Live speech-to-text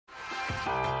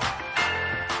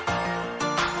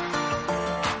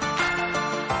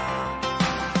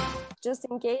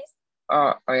just in case?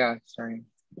 Oh yeah, sorry.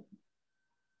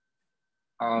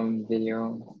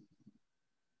 Video.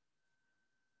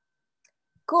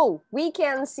 Cool. We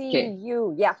can see Okay.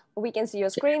 you. Yeah, we can see your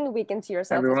screen. We can see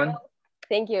yourself Everyone. as well.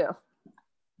 Thank you.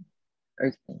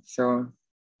 Okay, so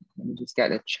let me just get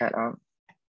the chat out.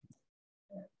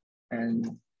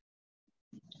 And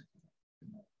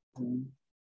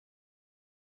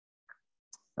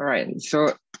all right.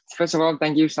 So first of all,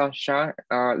 thank you, Sasha,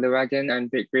 the Wagon, and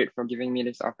bitgrit for giving me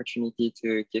this opportunity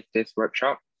to give this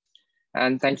workshop.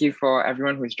 And thank you for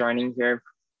everyone who's joining here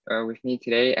with me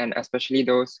today, and especially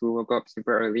those who woke up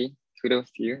super early. Kudos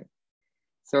to you.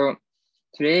 So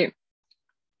today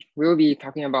we'll be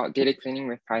talking about data cleaning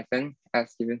with Python,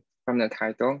 as given from the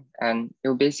title, and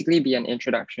it'll basically be an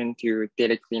introduction to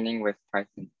data cleaning with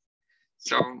Python.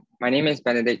 So my name is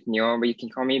Benedict Neo, but you can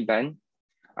call me Ben.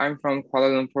 I'm from Kuala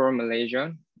Lumpur,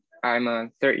 Malaysia. I'm a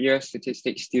third-year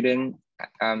statistics student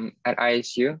at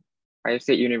ISU, Ohio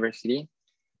State University.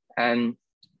 And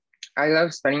I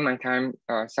love spending my time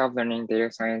self-learning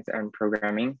data science and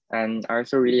programming. And I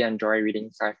also really enjoy reading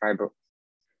sci-fi books.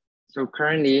 So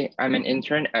currently, I'm an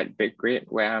intern at bitgrit,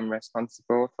 where I'm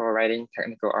responsible for writing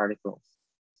technical articles.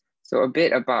 So a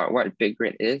bit about what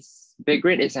bitgrit is.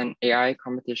 bitgrit is an AI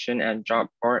competition and job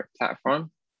board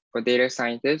platform for data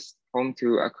scientists, home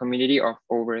to a community of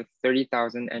over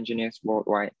 30,000 engineers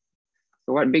worldwide.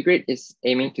 So what bitgrit is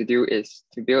aiming to do is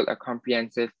to build a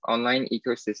comprehensive online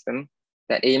ecosystem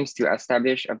that aims to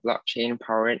establish a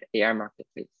blockchain-powered AI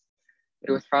marketplace.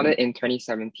 It was founded in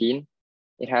 2017.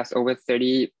 It has over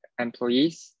 30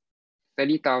 employees,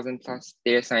 30,000 plus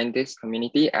data scientist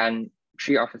community, and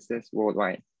 3 offices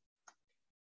worldwide.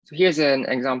 So here's an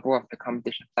example of the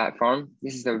competition platform.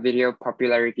 This is a video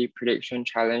popularity prediction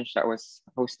challenge that was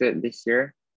hosted this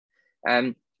year.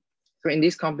 So in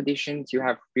these competitions, you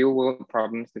have real world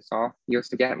problems to solve. You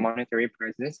also get monetary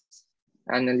prizes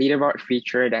and a leaderboard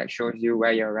feature that shows you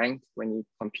where you're ranked when you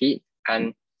compete.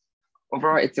 And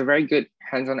overall, it's a very good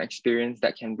hands-on experience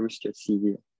that can boost your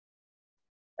CV.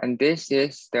 And this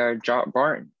is the job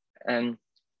board. And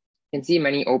you can see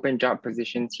many open job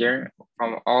positions here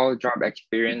from all job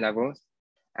experience levels.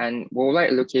 And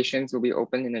worldwide locations will be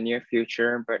open in the near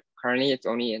future, but currently it's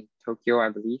only in Tokyo, I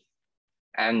believe.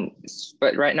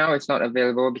 But right now it's not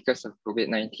available because of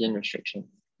COVID-19 restrictions.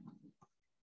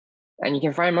 And you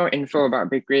can find more info about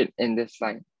bitgrit in this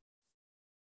slide.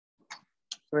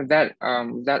 So with that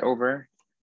over,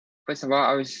 first of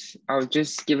all, I'll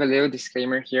just give a little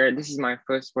disclaimer here. This is my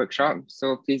first workshop,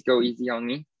 so please go easy on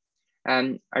me.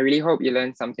 And I really hope you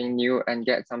learn something new and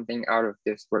get something out of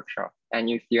this workshop. And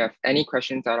if you have any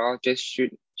questions at all, just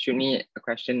shoot me a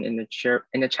question in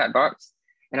the chat box,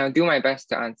 and I'll do my best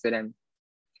to answer them.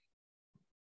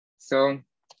 So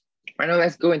right now,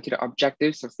 let's go into the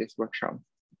objectives of this workshop.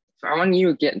 So I want you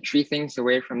to get 3 things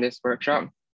away from this workshop.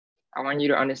 I want you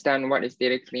to understand what is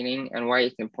data cleaning and why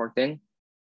it's important.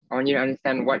 I want you to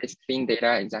understand what is clean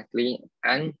data exactly,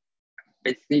 and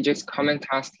basically just common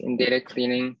tasks in data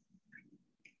cleaning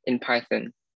in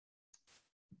Python.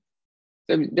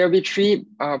 So there'll be 3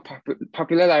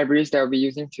 popular libraries that we'll be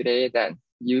using today that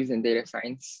use in data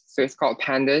science. So it's called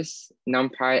Pandas,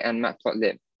 NumPy, and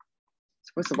Matplotlib.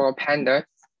 So first of all, Pandas,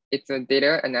 it's a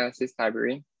data analysis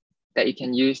library that you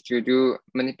can use to do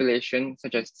manipulation,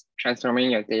 such as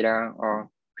transforming your data or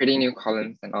creating new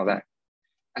columns and all that.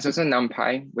 There's also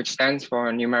NumPy, which stands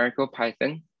for numerical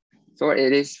Python. So what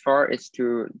it is for is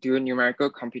to do numerical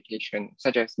computation,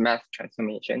 such as math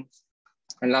transformations.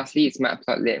 And lastly, it's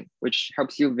Matplotlib, which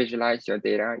helps you visualize your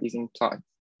data using plots.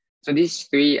 So these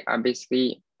 3 are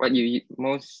basically what you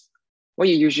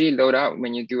usually load out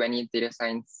when you do any data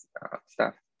science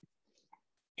stuff.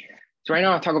 So right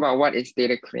now I'll talk about what is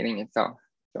data cleaning itself.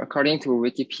 So according to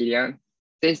Wikipedia, it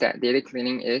says that data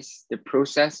cleaning is the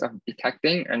process of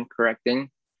detecting and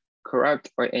correcting corrupt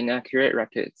or inaccurate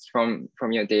records from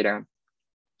your data.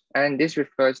 And this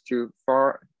refers to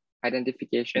 4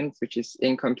 identifications, which is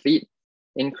incomplete,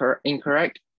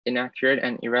 incorrect, inaccurate,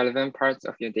 and irrelevant parts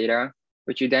of your data,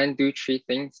 which you then do 3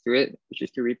 things to it, which is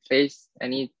to replace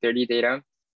any dirty data,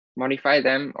 modify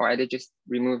them, or either just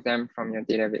remove them from your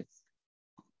database.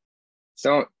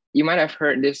 So you might have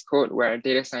heard this quote where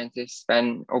data scientists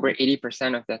spend over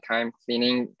 80% of their time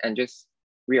cleaning and just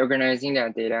reorganizing their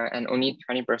data, and only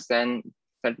 20%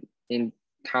 in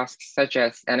tasks such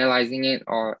as analyzing it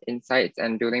or insights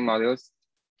and building models.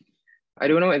 I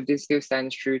don't know if this still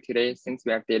stands true today since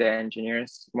we have data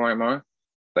engineers more and more,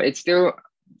 but it's still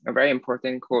a very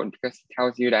important quote because it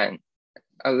tells you that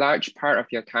a large part of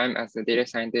your time as a data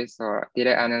scientist or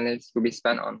data analyst will be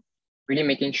spent on really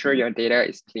making sure your data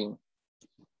is clean.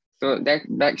 So that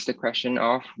begs the question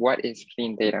of what is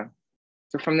clean data?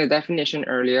 So from the definition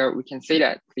earlier, we can say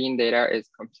that clean data is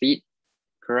complete,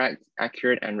 correct,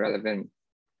 accurate, and relevant.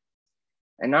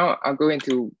 And now I'll go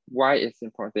into why it's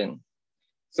important.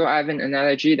 So I have an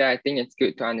analogy that I think it's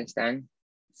good to understand.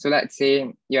 So let's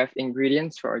say you have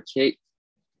ingredients for a cake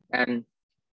and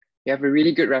you have a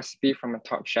really good recipe from a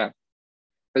top chef.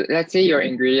 But let's say your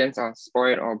ingredients are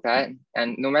spoiled or bad,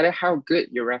 and no matter how good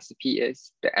your recipe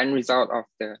is, the end result of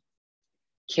the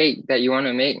cake that you want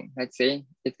to make, let's say,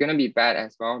 it's going to be bad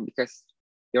as well because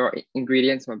your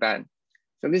ingredients were bad.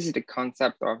 So this is the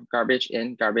concept of garbage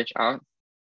in, garbage out.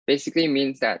 Basically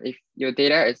means that if your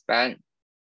data is bad,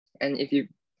 and if you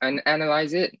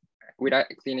analyze it without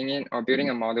cleaning it or building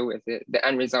a model with it, the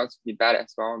end results will be bad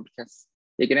as well because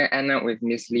you're going to end up with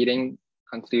misleading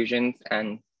conclusions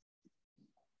and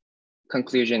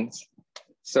conclusions.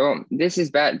 So this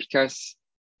is bad because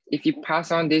if you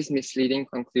pass on this misleading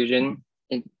conclusion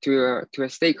to a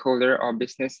stakeholder or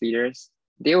business leaders,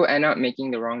 they will end up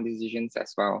making the wrong decisions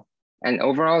as well. And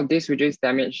overall, this will just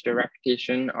damage the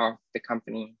reputation of the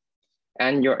company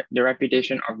and the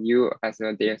reputation of you as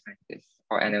a data scientist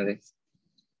or analyst.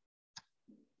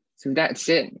 So that's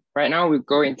it. Right now, we'll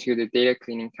go into the data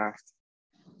cleaning tasks.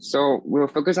 So we'll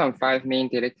focus on 5 main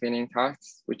data cleaning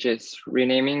tasks, which is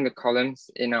renaming the columns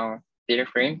in our data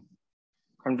frame,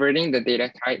 converting the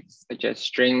data types such as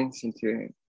strings into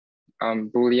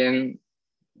Boolean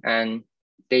and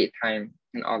date time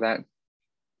and all that.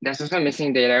 There's also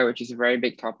missing data, which is a very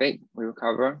big topic we will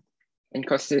cover.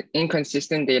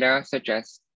 Inconsistent data such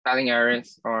as spelling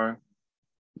errors, or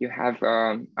you have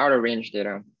out of range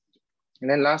data. And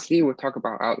then lastly, we'll talk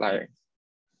about outliers.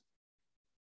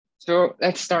 So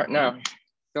let's start now.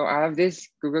 So I have this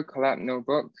Google Colab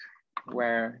notebook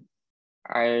where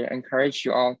I encourage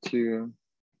you all to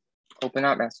open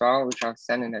up as well, which I'll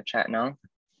send in the chat now.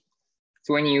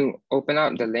 So when you open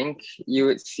up the link, you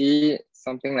would see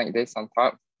something like this on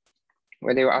top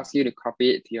where they will ask you to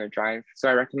copy it to your drive. So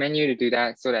I recommend you to do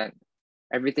that so that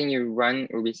everything you run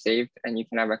will be saved and you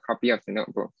can have a copy of the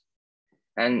notebook.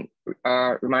 And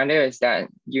reminder is that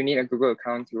you need a Google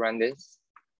account to run this.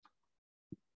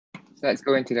 So let's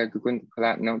go into the Google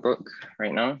Colab notebook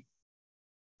right now.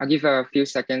 I'll give a few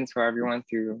seconds for everyone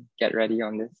to get ready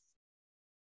on this.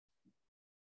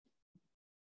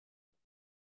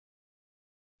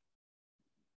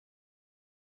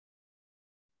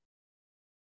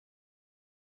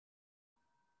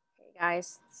 Hey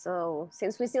guys, so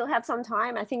since we still have some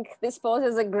time, I think this pose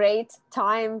is a great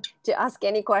time to ask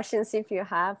any questions if you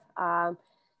have.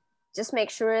 Just make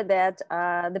sure that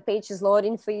the page is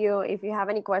loading for you. If you have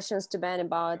any questions to Ben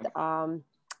about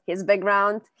his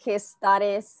background, his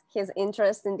studies, his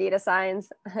interest in data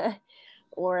science,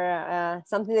 or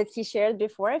something that he shared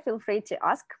before, feel free to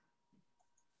ask.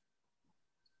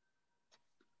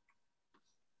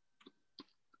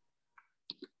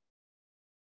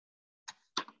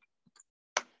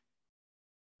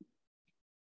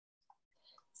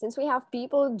 Since we have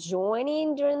people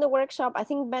joining during the workshop, I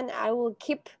think, Ben, I will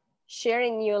keep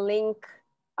sharing your link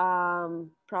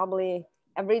probably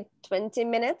every 20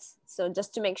 minutes. So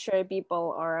just to make sure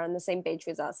people are on the same page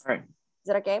with us. All right. Is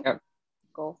that okay? Yep.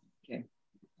 Cool. Okay.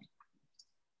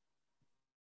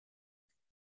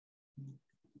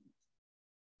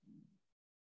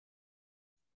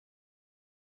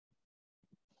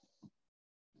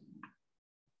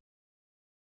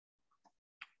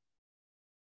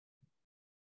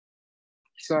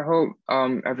 So I hope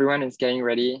everyone is getting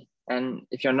ready. And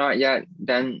if you're not yet,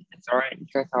 then it's all right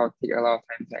because I'll take a lot of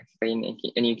time to explain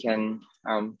and you can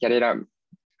get it up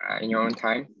in your own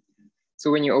time.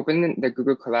 So when you open the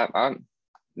Google Colab app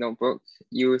notebook,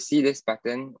 you will see this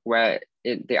button where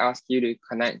they ask you to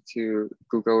connect to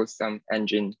Google's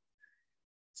engine.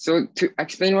 So to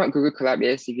explain what Google Colab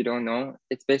is, if you don't know,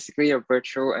 it's basically a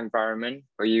virtual environment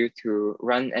for you to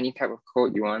run any type of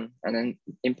code you want and then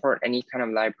import any kind of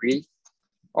libraries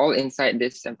all inside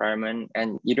this environment,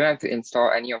 and you don't have to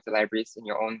install any of the libraries in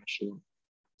your own machine.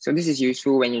 So this is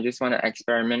useful when you just want to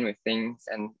experiment with things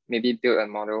and maybe build a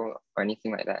model or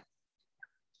anything like that.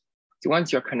 So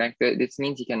once you're connected, this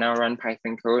means you can now run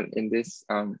Python code in this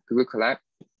Google Colab.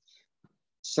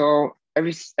 So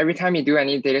every time you do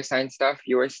any data science stuff,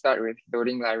 you always start with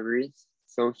loading libraries.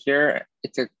 So here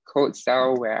it's a code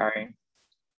cell where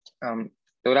I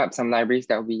load up some libraries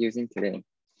that we'll be using today.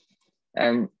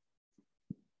 And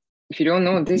if you don't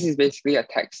know, this is basically a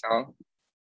text cell,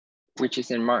 which is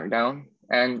in Markdown.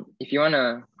 And if you want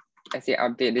to, let's say,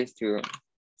 update this to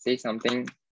say something,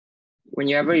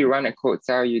 whenever you run a code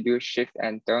cell, you do Shift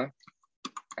Enter,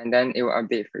 and then it will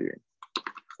update for you.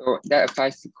 So that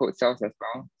applies to code cells as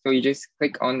well. So you just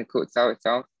click on the code cell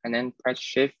itself and then press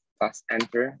Shift plus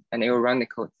Enter, and it will run the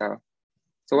code cell.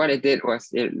 So what it did was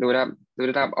it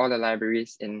loaded up all the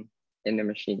libraries in the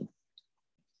machine.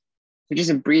 So just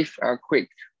a brief, quick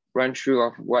run through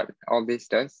of what all this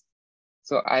does.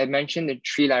 So I mentioned the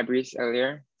 3 libraries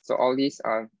earlier. So all these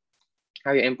are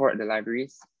how you import the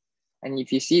libraries. And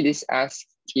if you see this as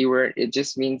keyword, it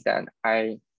just means that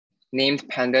I named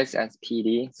pandas as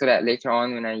PD so that later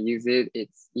on when I use it,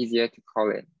 it's easier to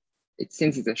call it.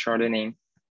 Since it's a shorter name.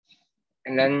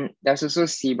 And then there's also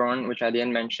Seaborn, which I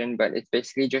didn't mention, but it's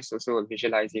basically just also a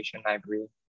visualization library.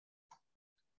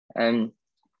 And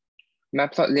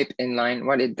matplotlib inline,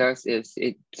 what it does is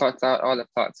it plots out all the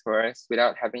plots for us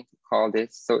without having to call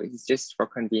this. So it's just for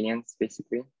convenience,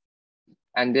 basically.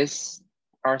 And this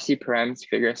RC params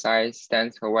figure size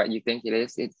stands for what you think it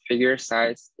is. It's figure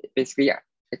size. Basically,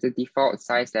 it's a default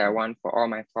size that I want for all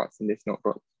my plots in this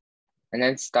notebook. And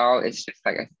then style is just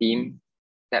like a theme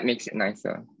that makes it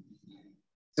nicer.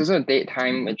 There's also date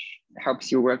time, which helps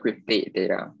you work with date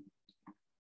data.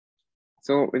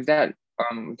 So with that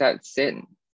said,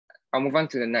 I'll move on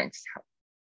to the next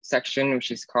section, which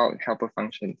is called helper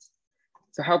functions.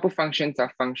 So helper functions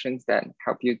are functions that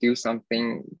help you do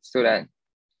something so that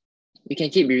you can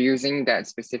keep reusing that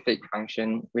specific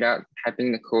function without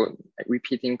typing the code, like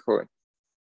repeating code.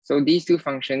 So these 2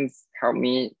 functions help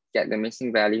me get the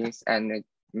missing values and the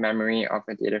memory of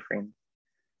a data frame.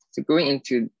 So going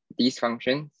into these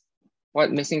functions,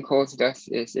 what missing calls does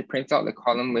is it prints out the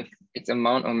column with its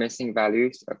amount of missing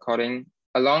values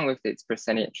along with its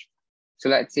percentage. So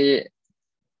let's say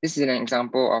this is an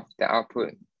example of the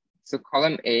output. So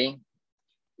column A,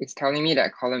 it's telling me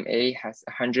that column A has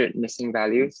 100 missing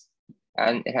values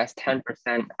and it has 10%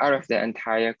 out of the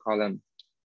entire column,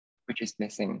 which is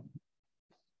missing.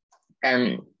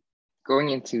 And going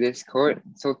into this code,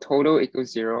 so total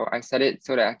equals 0. I set it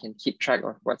so that I can keep track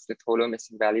of what's the total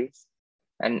missing values.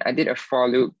 And I did a for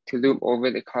loop to loop over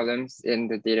the columns in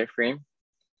the data frame.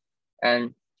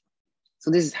 And so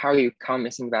this is how you count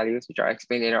missing values, which I'll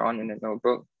explain later on in the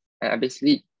notebook. And I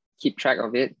basically keep track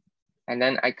of it. And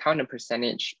then I count the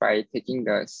percentage by taking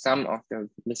the sum of the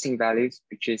missing values,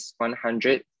 which is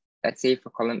 100, let's say for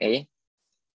column A.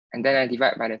 And then I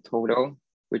divide by the total,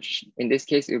 which in this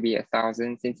case, it will be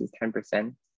 1,000 since it's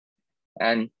 10%.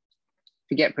 And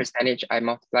to get percentage, I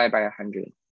multiply by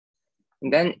 100.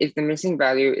 And then if the missing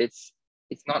value it's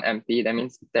not empty, that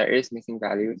means there is missing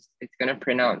values. It's gonna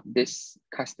print out this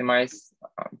customized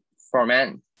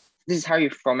format. This is how you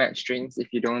format strings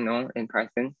if you don't know in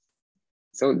Python.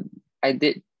 So I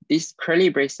did, these curly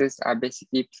braces are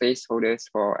basically placeholders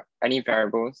for any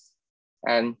variables.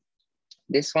 And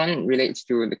this one relates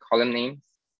to the column names,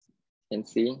 you can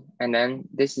see. And then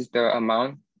this is the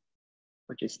amount,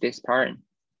 which is this part.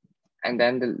 And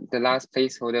then the last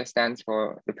placeholder stands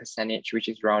for the percentage, which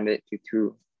is rounded to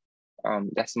 2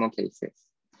 decimal places.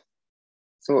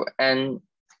 So, and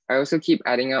I also keep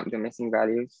adding up the missing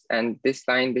values. And this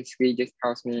line basically just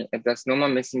tells me if there's no more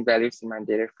missing values in my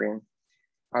data frame,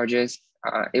 I'll just,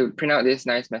 it would print out this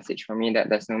nice message for me that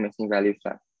there's no missing values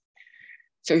left.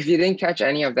 So if you didn't catch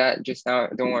any of that just now,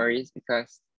 don't worry,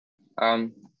 because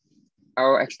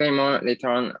I'll explain more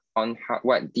later on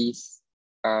what these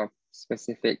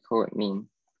specific code mean.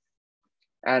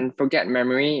 And for get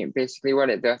memory, basically what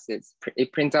it does is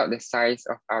it prints out the size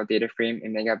of our data frame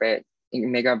in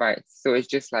megabytes. So it's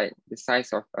just like the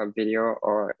size of a video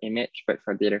or image, but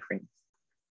for data frames.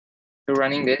 So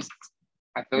running this,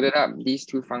 I've loaded up these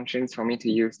 2 functions for me to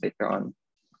use later on.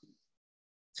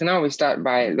 So now we start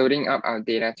by loading up our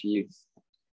data to use.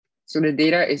 So the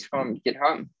data is from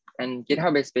GitHub, and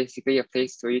GitHub is basically a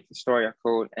place for you to store your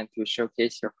code and to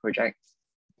showcase your projects.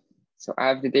 So I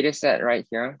have the data set right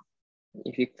here.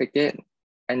 If you click it,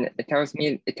 and it tells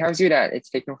you that it's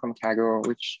taken from Kaggle,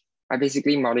 which I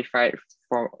basically modified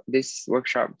for this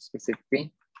workshop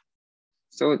specifically.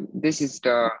 So this is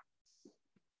the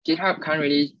GitHub can't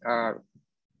really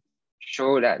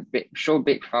show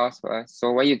big files for us.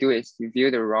 So what you do is you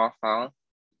view the raw file,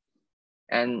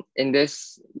 and in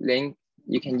this link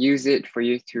you can use it for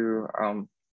you to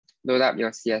load up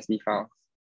your CSV files.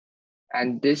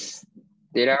 And this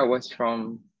data was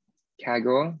from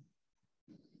Kaggle.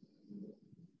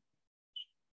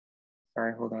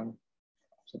 Sorry, hold on.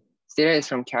 So this data is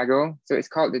from Kaggle. So it's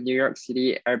called the New York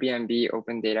City Airbnb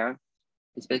Open Data.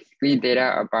 It's basically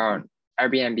data about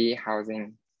Airbnb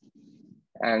housing.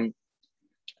 And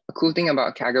the cool thing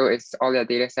about Kaggle is all the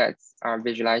data sets are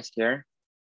visualized here.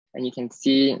 And you can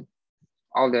see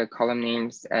all the column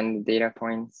names and data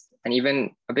points, and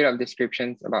even a bit of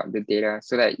descriptions about the data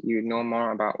so that you know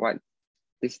more about what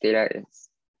this data is.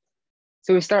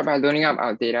 So we start by loading up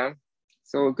our data.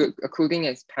 So a cool thing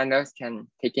is pandas can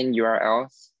take in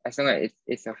URLs as long as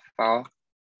it's a file.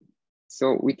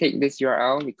 So we take this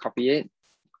URL, we copy it,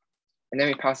 and then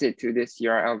we pass it to this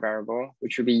URL variable,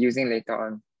 which we'll be using later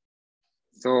on.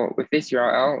 So with this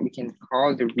URL, we can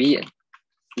call the read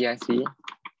CSV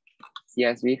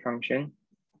function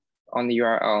on the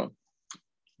URL.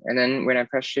 And then when I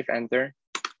press Shift Enter,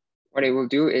 what it will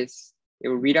do is it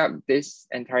will read up this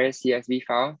entire CSV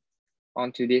file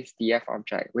onto this DF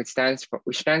object, which stands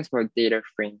for data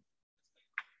frame.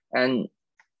 And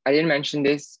I didn't mention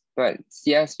this, but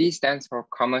CSV stands for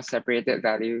comma separated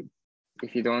value,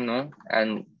 if you don't know.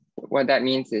 And what that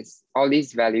means is all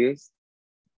these values,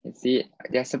 you see,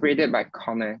 they're separated by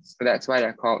commas. So that's why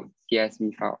they're called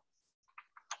CSV file.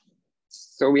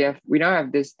 So we now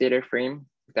have this data frame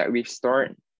that we've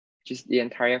stored, just the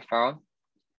entire file.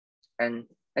 And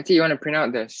let's say you want to print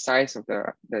out the size of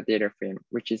the data frame,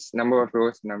 which is number of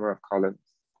rows, number of columns.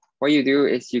 What you do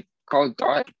is you call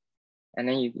dot, and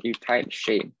then you type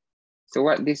shape. So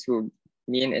what this will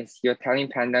mean is you're telling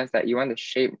pandas that you want the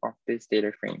shape of this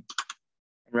data frame.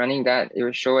 And running that, it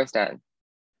will show us that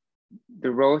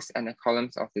the rows and the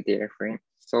columns of the data frame.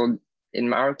 So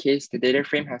in our case, the data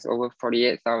frame has over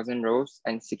 48,000 rows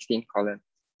and 16 columns.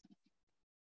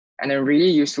 And a really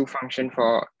useful function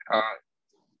for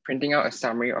printing out a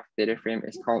summary of data frame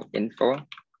is called info.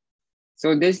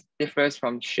 So this differs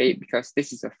from shape because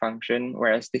this is a function,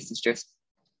 whereas this is just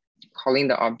calling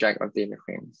the object of data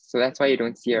frames. So that's why you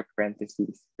don't see a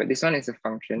parentheses, but this one is a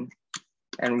function.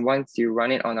 And once you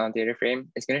run it on our data frame,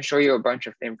 it's going to show you a bunch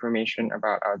of information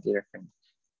about our data frame.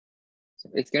 So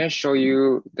it's going to show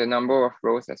you the number of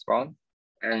rows as well,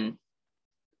 and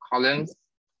columns,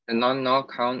 the non-null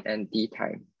count, and D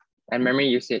type, and memory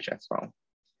usage as well.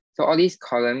 So all these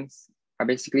columns are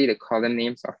basically the column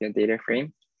names of your data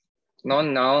frame.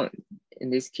 Non-null in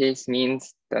this case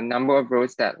means the number of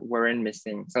rows that weren't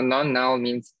missing. So non-null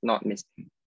means not missing.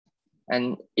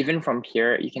 And even from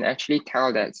here, you can actually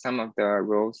tell that some of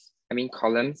the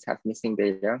columns have missing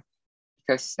data,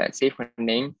 because let's say for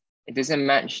name, it doesn't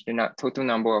match the total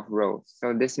number of rows.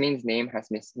 So this means name has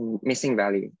missing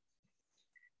value.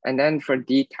 And then for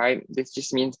D type, this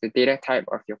just means the data type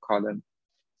of your column.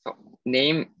 So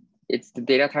name, it's the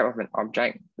data type of an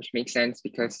object, which makes sense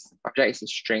because object is a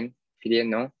string, if you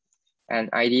didn't know. And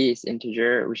ID is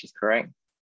integer, which is correct.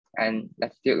 And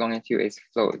latitude, longitude is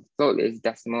float. Float is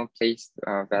decimal place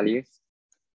values,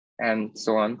 and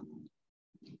so on.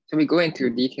 So we go into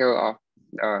detail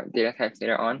of data types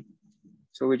later on.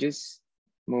 So we just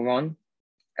move on.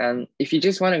 And if you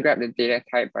just want to grab the data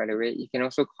type, by the way, you can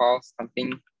also call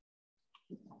something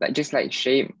just like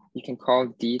shape, you can call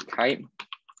D type.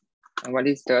 And what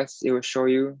this does, it will show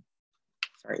you,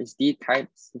 it's D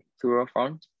types plural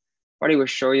form. What it will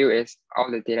show you is all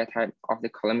the data type of the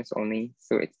columns only.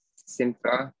 So it's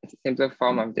a simpler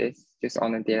form of this, just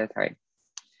on the data type.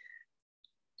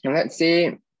 And let's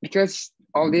say, because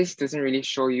all this doesn't really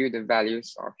show you the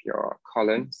values of your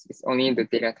columns, it's only the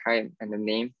data type and the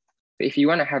name. So if you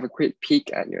want to have a quick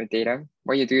peek at your data,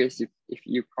 what you do is if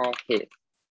you call head,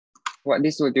 what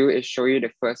this will do is show you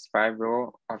the first 5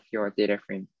 rows of your data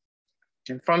frame.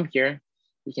 And from here,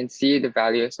 you can see the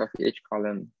values of each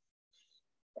column.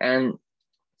 And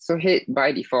so head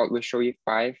by default will show you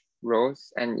 5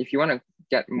 rows. And if you want to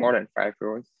get more than 5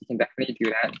 rows, you can definitely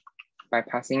do that by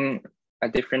passing a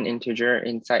different integer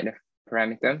inside the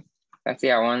parameter. Let's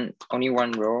say I want only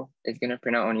 1 row, it's going to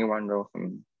print out only 1 row for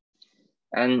me.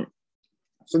 And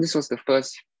so this was the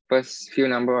first few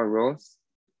number of rows.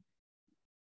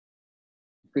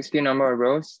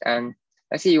 And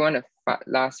let's say you want the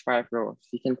last 5 rows,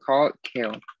 you can call it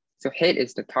tail. So head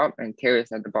is the top and tail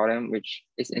is at the bottom, which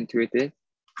is intuitive.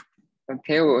 So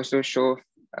tail will also show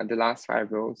the last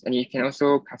 5 rows, and you can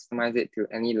also customize it to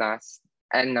any last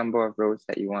n number of rows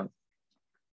that you want.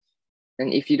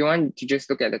 And if you don't want to just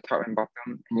look at the top and bottom,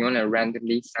 and you want to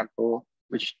randomly sample,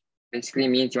 which basically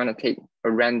means you want to take a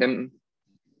random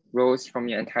rows from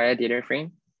your entire data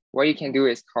frame, what you can do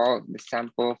is call the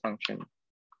sample function.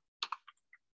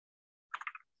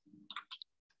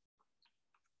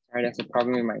 Sorry, that's a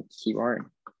problem with my keyboard.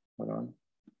 Hold on.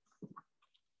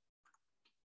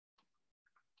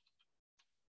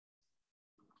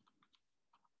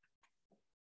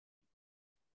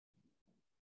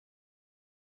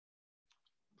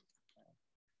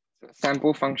 So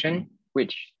sample function,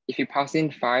 which if you pass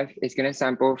in 5, it's going to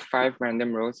sample 5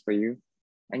 random rows for you.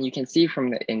 And you can see from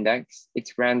the index,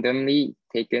 it's randomly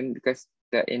taken because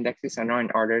the indexes are not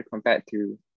in order compared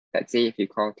to, let's say, if you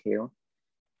call tail.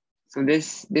 So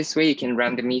this way you can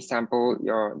randomly sample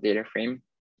your data frame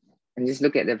and just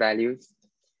look at the values.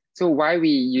 So why we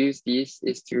use these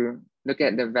is to look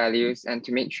at the values and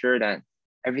to make sure that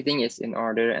everything is in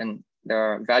order and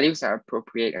the values are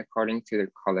appropriate according to the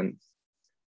columns.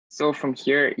 So from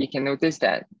here, you can notice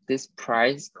that this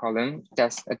price column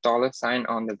has a $sign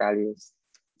on the values.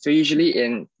 So usually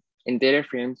in data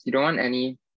frames, you don't want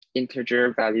any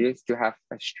integer values to have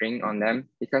a string on them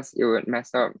because it would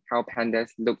mess up how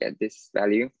pandas look at this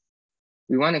value.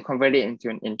 We want to convert it into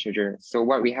an integer. So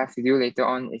what we have to do later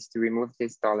on is to remove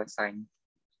this $sign.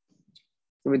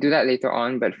 So we'll do that later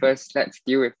on, but first let's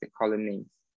deal with the column names.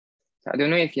 So I don't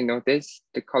know if you noticed,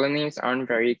 the column names aren't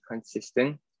very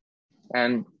consistent.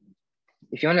 And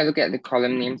if you want to look at the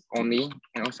column names only, you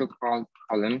can also call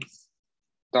columns,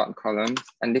 dot columns,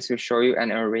 and this will show you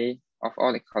an array of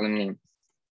all the column names.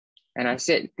 And I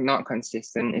said not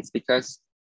consistent, it's because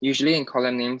usually in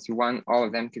column names, you want all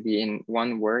of them to be in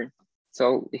one word.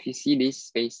 So if you see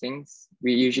these spacings,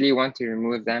 we usually want to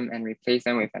remove them and replace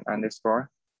them with an underscore.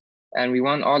 And we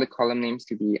want all the column names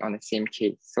to be on the same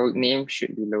case. So name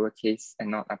should be lowercase and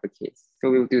not uppercase.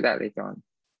 So we'll do that later on.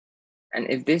 And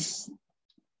if this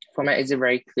format isn't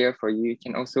very clear for you, you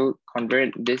can also convert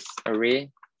this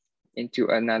array into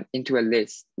a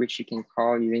list, which you can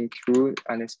call using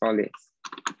to_list.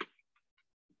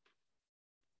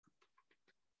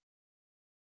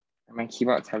 My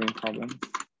keyboard's having problems.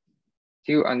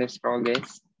 To_list,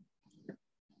 columns,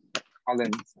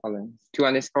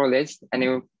 to_list, and it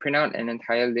will print out an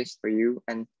entire list for you.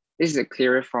 And this is a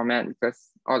clearer format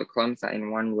because all the columns are in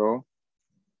one row.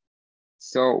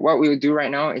 So what we will do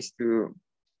right now is to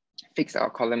fix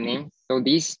our column names. So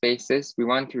these spaces, we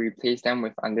want to replace them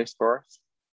with underscores,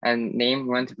 and name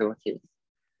we want to lowercase.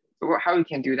 So how we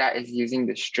can do that is using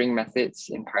the string methods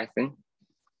in Python.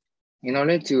 In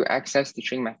order to access the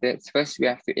string methods, first we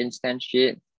have to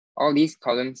instantiate all these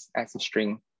columns as a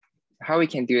string. How we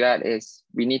can do that is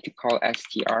we need to call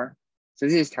str. So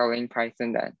this is telling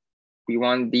Python that we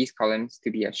want these columns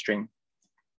to be a string.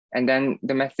 And then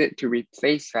the method to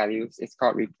replace values is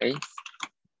called replace.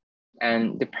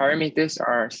 And the parameters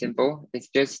are simple. It's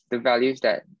just the values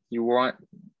that you want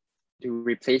to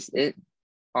replace it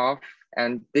of.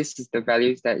 And this is the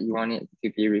values that you want it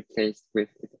to be replaced with,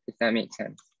 if that makes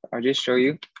sense. I'll just show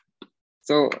you.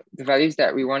 So the values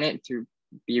that we want it to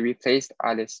be replaced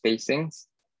are the spacings,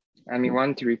 and we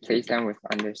want to replace them with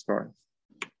underscores.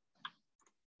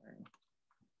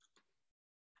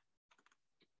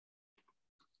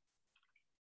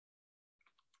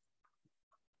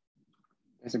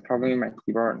 There's a problem with my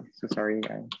keyboard, so sorry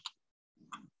guys.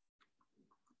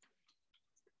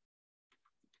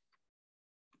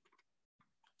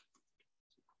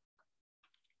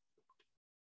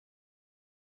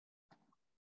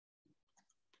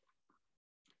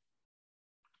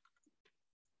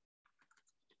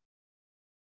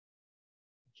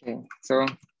 Okay, so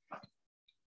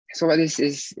what this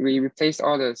is, we replace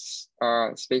all those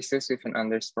spaces with an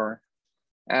underscore.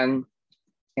 And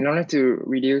in order to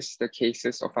reduce the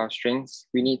cases of our strings,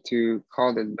 we need to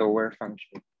call the lower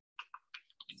function.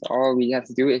 So all we have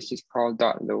to do is just call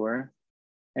 .lower.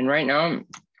 And right now,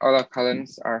 all our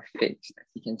columns are fixed, as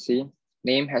you can see.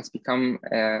 Name has become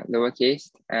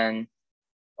lowercase, and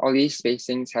all these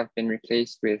spacings have been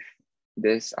replaced with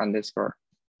this underscore.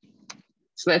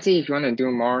 So let's say if you want to do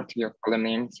more to your column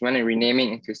names, you want to rename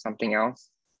it into something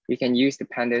else, we can use the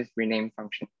pandas rename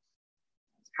function.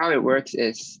 How it works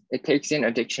is it takes in a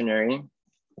dictionary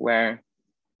where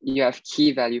you have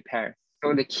key value pairs.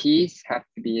 So the keys have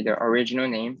to be the original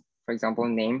name, for example,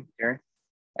 name here,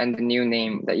 and the new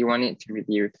name that you want it to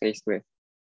be replaced with.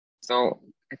 So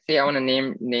let's say I want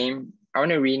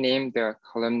to rename the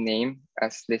column name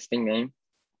as listing name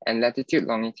and latitude,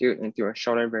 longitude into a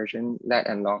shorter version, lat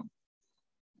and long.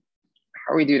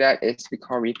 How we do that is we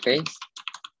call replace,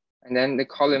 and then the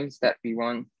columns that we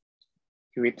want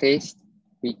to replace,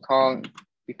 we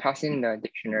pass in the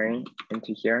dictionary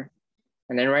into here.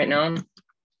 And then right now,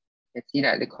 let's see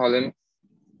that the column,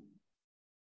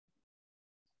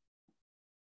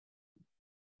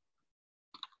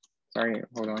 sorry,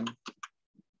 hold on.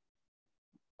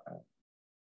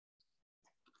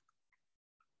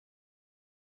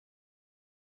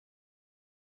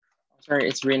 Sorry,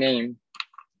 it's renamed,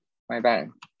 my bad.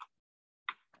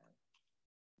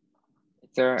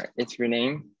 It's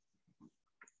renamed.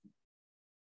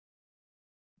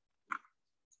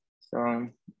 So,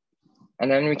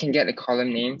 and then we can get the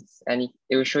column names, and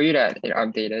it will show you that it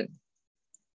updated,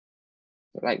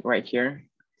 like right here.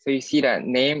 So you see that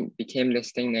name became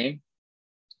listing name.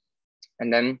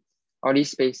 And then all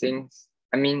these spacings,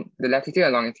 I mean, the latitude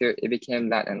and longitude, it became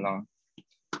lat and long.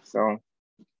 So,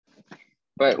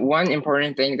 but one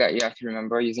important thing that you have to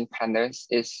remember using pandas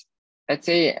is, let's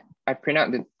say I print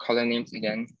out the column names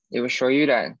again, it will show you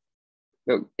that,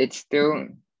 look, it's still,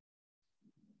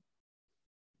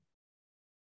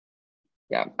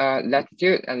 yeah,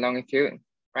 latitude and longitude.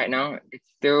 Right now, it's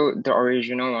still the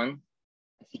original one.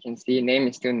 As you can see, name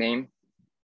is still name.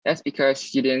 That's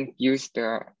because you didn't use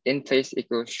the in place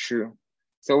equals true.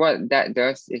 So what that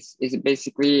does is it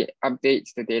basically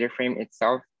updates the data frame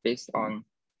itself based on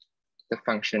the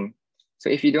function. So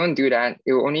if you don't do that,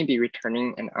 it will only be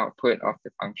returning an output of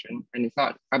the function and it's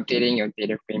not updating your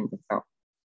data frame itself.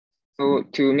 So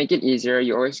to make it easier,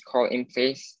 you always call in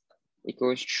place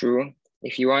equals true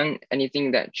if you want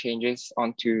anything that changes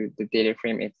onto the data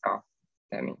frame itself.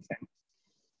 That makes sense.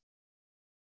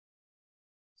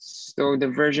 So the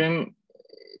version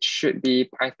should be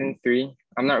Python 3.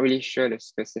 I'm not really sure the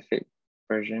specific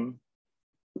version.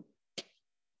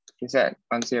 Does that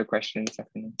answer your question,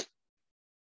 Stephanie?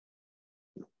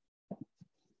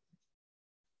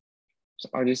 So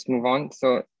I'll just move on.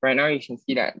 So right now you can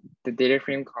see that the data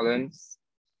frame columns,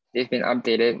 they've been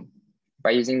updated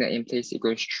by using the in place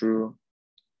equals true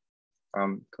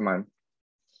command.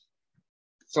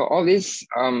 So all these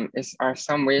are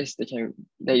some ways that you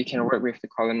can work with the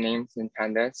column names in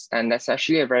pandas. And that's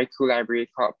actually a very cool library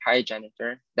called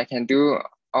PyJanitor that can do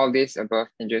all this above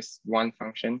in just one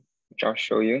function, which I'll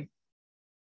show you.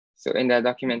 So in the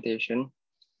documentation,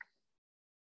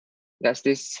 that's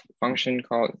this function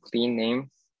called clean names,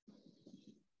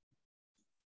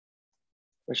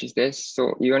 which is this.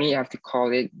 So you only have to call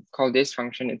this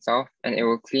function itself, and it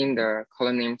will clean the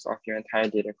column names of your entire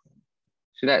data frame.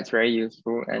 So that's very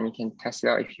useful, and you can test it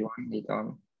out if you want later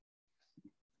on.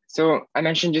 So I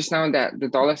mentioned just now that the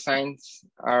dollar signs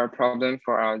are a problem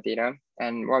for our data,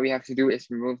 and what we have to do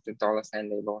is remove the dollar sign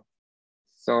label.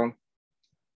 So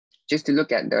just to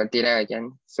look at the data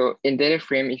again. So in data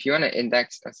frame, if you want to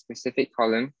index a specific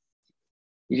column,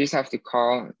 you just have to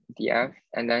call df,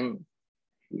 and then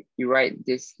you write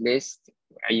this list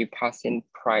where you pass in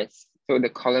price. So the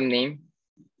column name,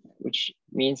 which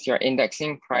means you're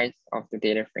indexing price of the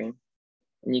data frame.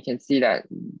 And you can see that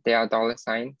there are dollar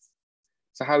signs.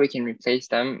 So how we can replace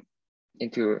them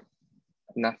into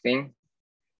nothing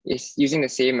is using the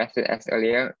same method as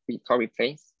earlier. We call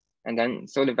replace. And then,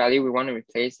 so the value we want to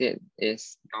replace it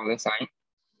is dollar sign.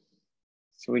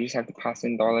 So we just have to pass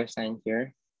in dollar sign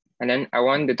here. And then I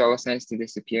want the dollar signs to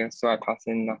disappear. So I pass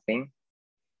in nothing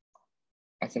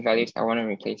as the values I want to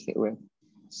replace it with.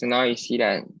 So now you see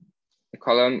that the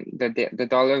column, the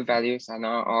dollar values are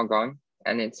now all gone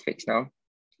and it's fixed now.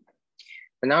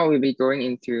 But now we'll be going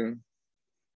into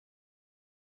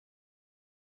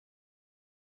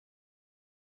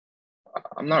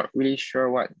I'm not really sure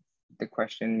what the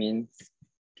question means.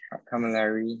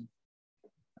 Camillary.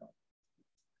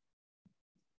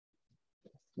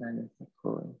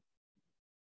 Cool.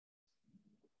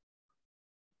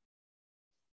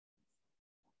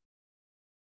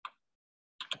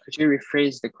 Could you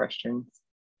rephrase the question?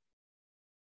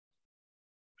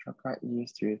 Shortcut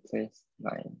used to replace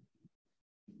line.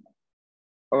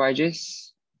 Oh, I've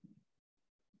just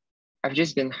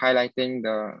been highlighting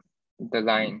the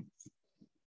line.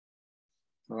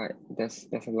 So like there's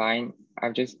a line.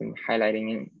 I've just been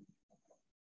highlighting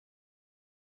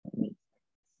it.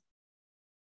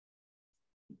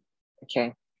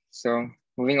 Okay, so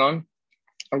moving on.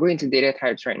 I'll go into data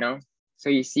types right now. So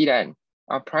you see that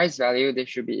our price value, they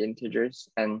should be integers.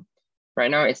 And right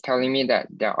now it's telling me that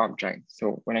they're objects.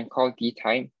 So when I call D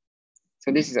type,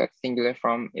 so this is a singular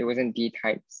form, it wasn't D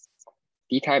types.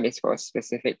 D type is for a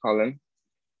specific column.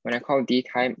 When I call D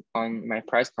type on my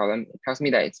price column, it tells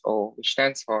me that it's O, which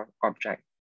stands for object.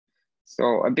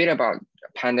 So a bit about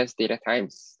pandas data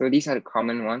types. So these are the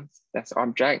common ones. That's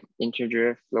object,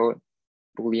 integer, float,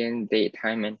 Boolean, date,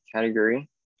 time, and category.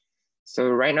 So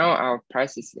right now our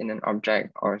price is in an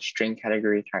object or string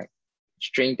category type,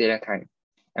 string data type.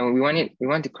 And we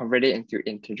want to convert it into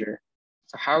integer.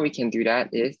 So how we can do that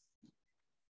is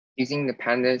using the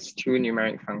pandas two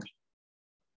numeric function.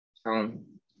 So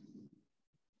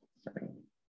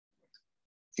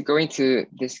to go into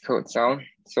this code cell,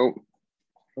 so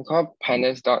we call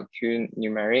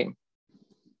pandas.toNumeric,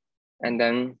 and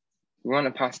then we want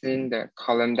to pass in the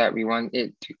column that we want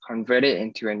it to convert it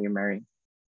into a numeric.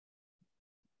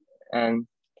 And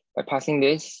by passing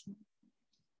this, you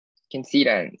can see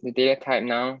that the data type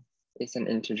now is an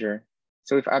integer.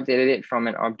 So we've updated it from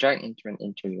an object into an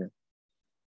integer.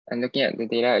 And looking at the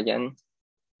data again,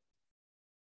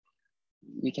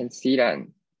 you can see that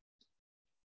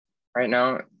right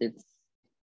now it's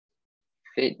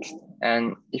fixed.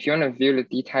 And if you want to view the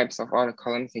D types of all the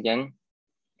columns again,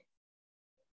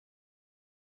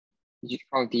 you just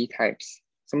call D types.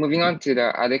 So moving on to the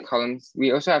other columns,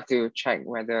 we also have to check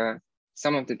whether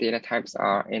some of the data types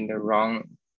are in the wrong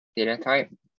data type.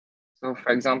 So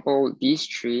for example, these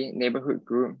three, neighborhood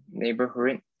group,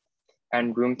 neighborhood,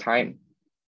 and room type.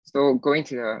 So going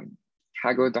to the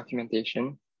Kaggle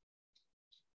documentation,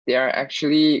 they are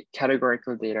actually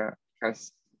categorical data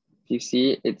because you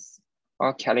see it's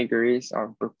all categories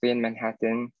of Brooklyn,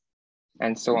 Manhattan,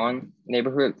 and so on.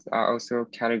 Neighborhoods are also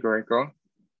categorical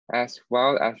as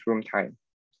well as room type.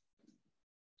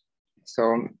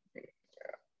 So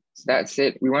that's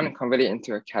it. We want to convert it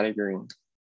into a category,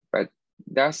 but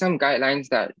there are some guidelines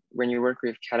that when you work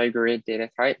with category data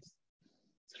types,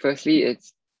 firstly,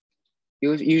 it's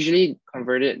you usually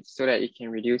convert it so that it can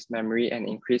reduce memory and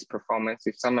increase performance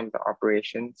with some of the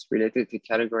operations related to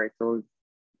categorical,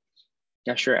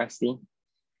 yeah, sure, SD,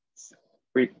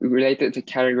 related to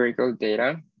categorical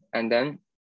data. And then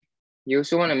you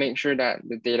also want to make sure that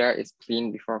the data is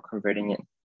clean before converting it.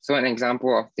 So an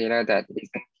example of data that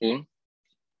isn't clean.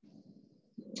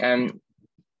 And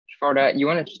for that,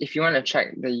 if you want to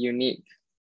check the unique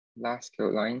last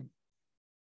code line,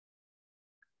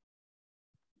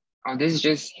 this is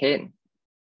just hit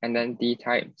and then D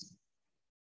types.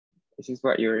 This is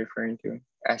what you're referring to,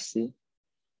 SC.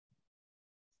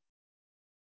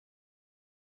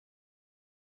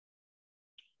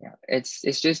 Yeah,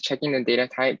 it's just checking the data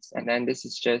types, and then this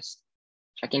is just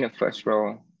checking the first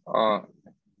row or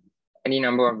any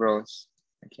number of rows.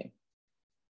 Okay.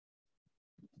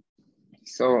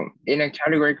 So in a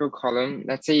categorical column,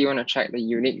 let's say you want to check the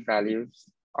unique values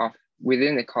of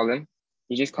within the column,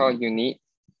 you just call it unique.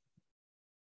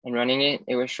 And running it,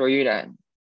 it will show you that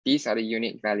these are the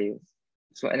unique values.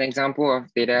 So an example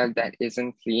of data that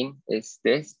isn't clean is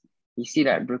this. You see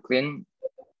that Brooklyn,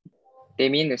 they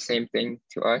mean the same thing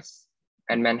to us,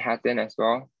 and Manhattan as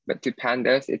well, but to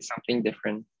pandas, it's something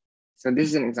different. So this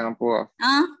is an example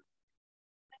of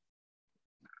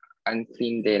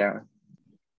unclean data.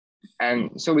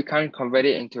 And so we can't convert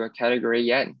it into a category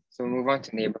yet. So move on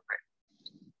to neighborhood.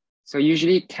 So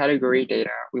usually category data,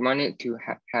 we want it to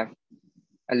have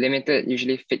a limited,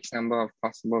 usually fixed number of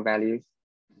possible values.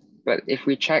 But if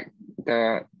we check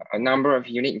the number of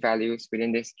unique values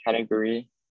within this category,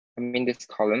 this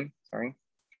column, sorry,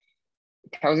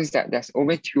 it tells us that there's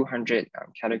over 200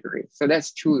 categories. So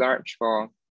that's too large for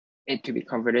it to be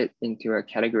converted into a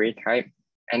category type.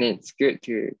 And it's good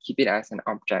to keep it as an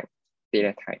object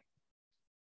data type.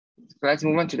 So let's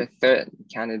move on to the third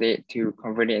candidate to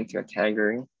convert it into a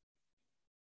category.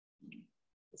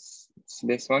 It's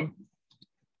this one.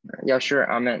 Yeah,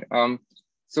 sure, Ahmed.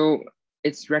 So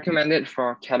it's recommended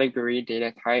for category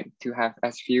data type to have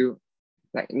as few,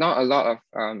 like not a lot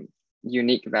of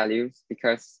unique values,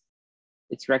 because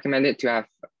it's recommended to have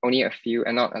only a few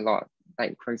and not a lot.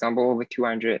 Like for example, over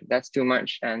 200, that's too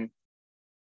much, and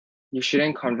you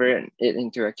shouldn't convert it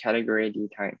into a category D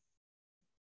type.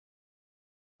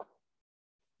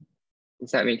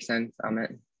 Does that make sense,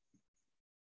 Ahmed?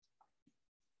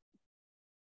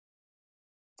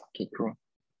 Okay, cool.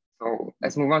 So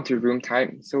let's move on to room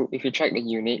type. So if you check the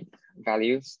unique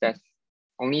values, that's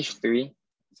only 3.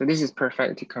 So this is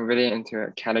perfect to convert it into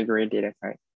a category data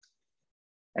type.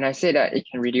 And I said that it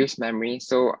can reduce memory.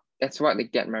 So that's what the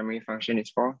get memory function is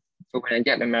for. So when I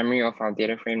get the memory of our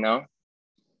data frame now,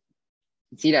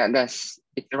 you see that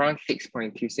it's around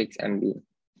 6.26 MB.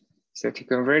 So to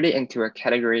convert it into a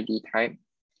category D type,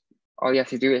 all you have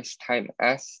to do is type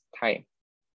S type.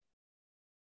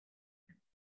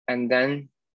 And then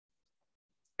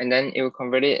it will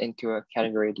convert it into a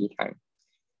category D type.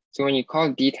 So when you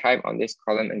call D type on this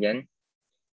column again, you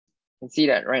can see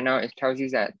that right now it tells you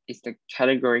that it's the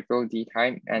categorical D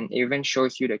type, and it even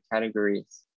shows you the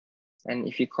categories. And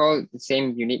if you call the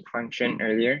same unique function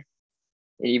earlier,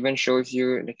 it even shows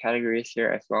you the categories here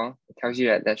as well. It tells you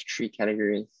that there's 3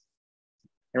 categories.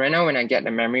 And right now, when I get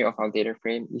the memory of our data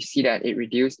frame, you see that it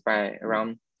reduced by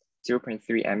around 0.3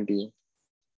 MB.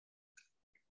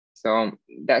 So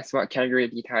that's what category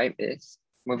D type is.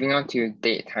 Moving on to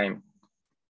date time.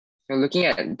 So looking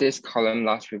at this column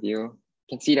last review,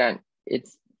 you can see that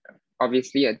it's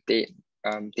obviously a date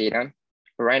data,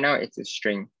 but right now it's a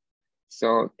string.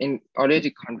 So in order to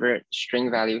convert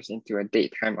string values into a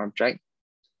date time object,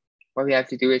 what we have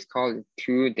to do is call the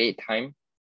toDateTime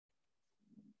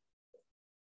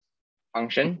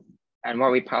function. And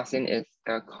what we pass in is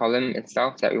the column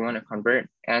itself that we want to convert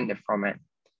and the format.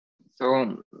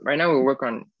 So right now we'll work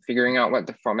on figuring out what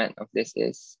the format of this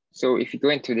is. So if you go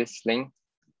into this link,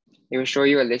 it will show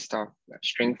you a list of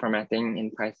string formatting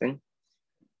in Python.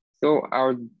 So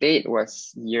our date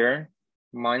was year,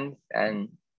 month, and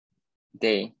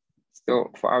day.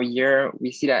 So for our year,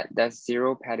 we see that there's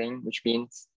zero padding, which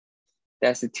means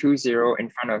there's a 2-0 in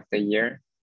front of the year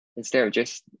instead of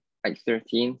just like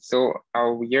 13. So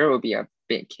our year will be a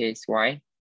big case Y.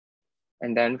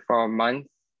 And then for month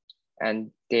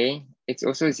and day, it's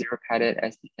also zero padded,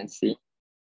 as you can see.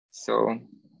 So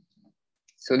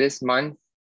this month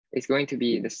is going to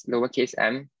be this lowercase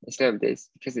m instead of this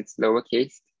because it's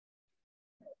lowercase.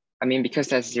 I mean, because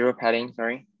that's zero padding,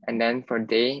 sorry. And then for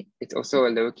day, it's also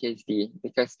a lowercase d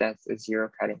because that's a zero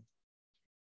padding.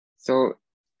 So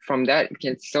from that,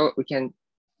 we can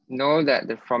know that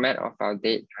the format of our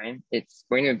date time, it's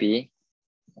going to be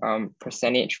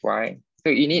percentage y. So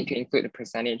you need to include the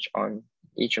percentage on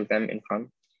each of them in front,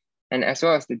 and as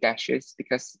well as the dashes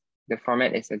because the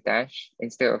format is a dash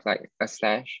instead of like a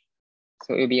slash.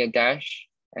 So it'll be a dash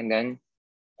and then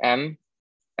m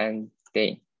and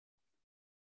day.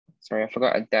 Sorry, I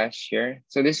forgot a dash here.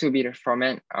 So this will be the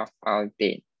format of our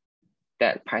date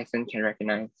that Python can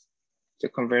recognize. So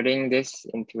converting this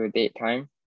into a date time.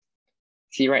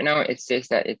 See, right now it says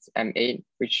that it's M8,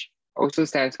 which also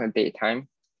stands for date time.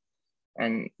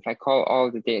 And if I call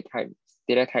all the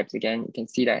data types again, you can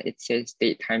see that it says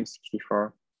date time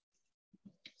 64.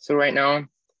 So right now,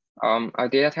 our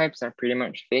data types are pretty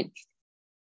much fixed.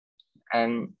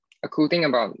 And a cool thing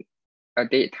about a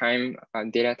date time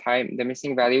data type, the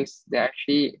missing values, they're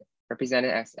actually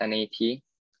represented as NAT,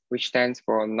 which stands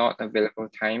for not available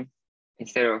time,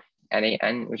 instead of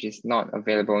NaN, which is not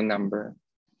available number.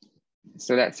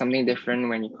 So that's something different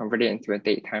when you convert it into a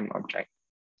date time object.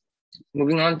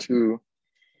 Moving on to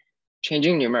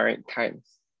changing numeric types.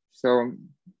 So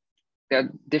there are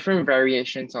different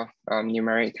variations of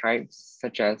numeric types,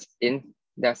 such as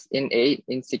that's int8,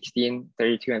 int16,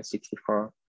 32, and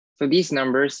 64. So these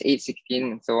numbers, 8,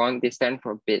 16, and so on, they stand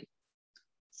for bit.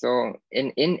 So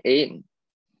in int8,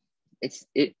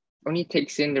 it only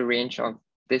takes in the range of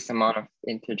this amount of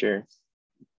integers.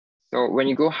 So when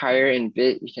you go higher in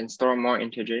bit, you can store more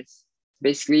integers.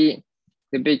 Basically,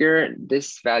 the bigger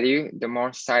this value, the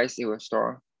more size it will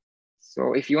store.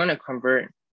 So if you want to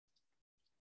convert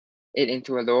it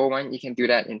into a lower one, you can do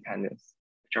that in pandas,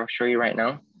 which I'll show you right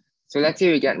now. So let's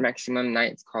say we get maximum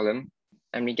nights column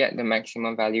and we get the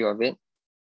maximum value of it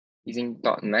using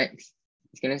dot max.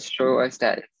 It's going to show us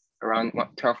that it's around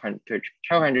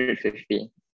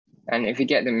 1250. And if we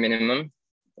get the minimum,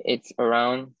 it's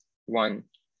around 1.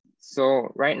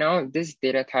 So right now, this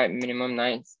data type minimum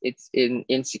nights, it's in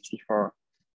 64.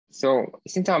 So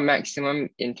since our maximum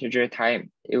integer type,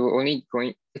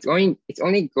 it's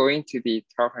only going to be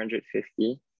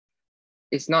 1250.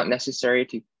 It's not necessary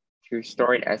to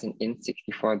store it as an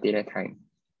int64 data type.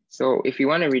 So if you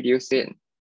want to reduce it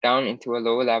down into a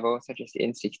lower level, such as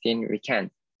int16, we can.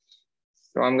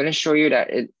 So I'm going to show you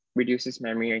that it reduces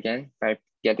memory again by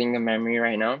getting the memory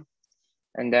right now.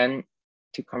 And then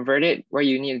to convert it, what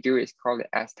you need to do is call the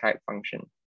astype function.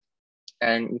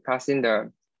 And you pass in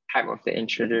the type of the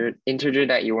integer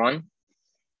that you want.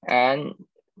 And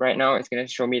right now it's going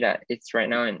to show me that it's right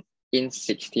now an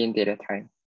int16 data type.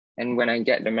 And when I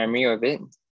get the memory of it,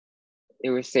 it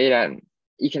will say that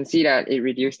you can see that it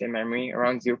reduced in memory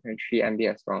around 0.3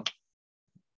 MB as well.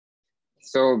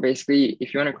 So basically,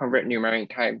 if you want to convert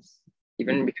numeric types,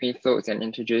 even between floats and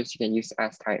integers, you can use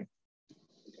astype.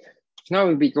 So now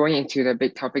we'll be going into the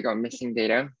big topic of missing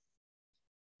data.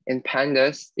 In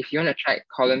pandas, if you want to track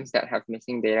columns that have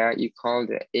missing data, you call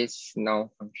the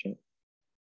isNull function.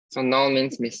 So null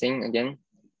means missing again.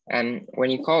 And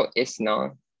when you call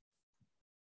isNull,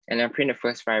 and I print the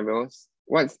first variables,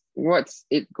 what's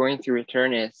it going to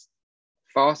return is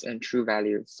false and true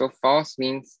values. So false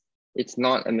means it's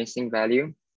not a missing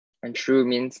value, and true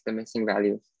means the missing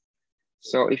values.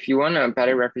 So if you want a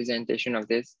better representation of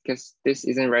this, because this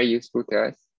isn't very useful to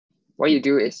us, what you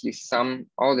do is you sum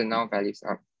all the null values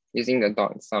up using the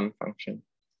dot sum function.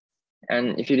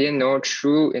 And if you didn't know,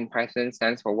 true in Python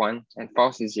stands for 1 and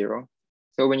false is 0.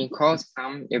 So when you call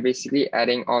sum, you're basically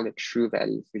adding all the true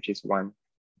values, which is 1.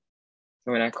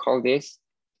 So when I call this, it's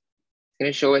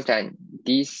going to show us that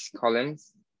these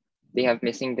columns, they have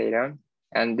missing data.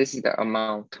 And this is the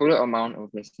amount, total amount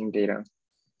of missing data.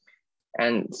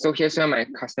 And so here's where my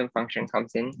custom function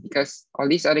comes in, because all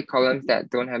these other columns that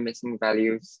don't have missing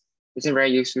values isn't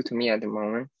very useful to me at the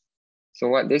moment. So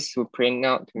what this will print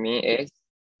out to me is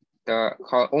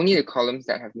only the columns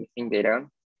that have missing data,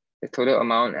 the total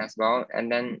amount as well,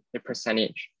 and then the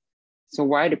percentage. So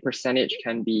why the percentage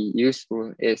can be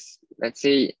useful is, let's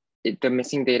say the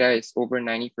missing data is over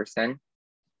 90%,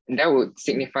 and that would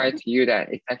signify to you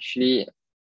that it's actually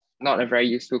not a very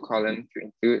useful column to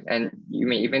include, and you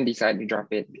may even decide to drop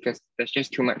it because there's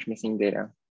just too much missing data.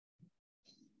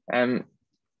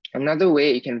 Another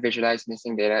way you can visualize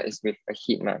missing data is with a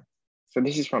heat map. So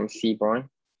this is from Seaborn.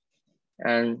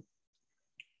 And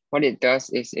what it does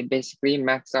is it basically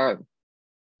maps out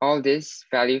all these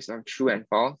values of true and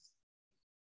false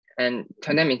and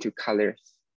turn them into colors.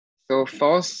 So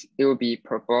false, it will be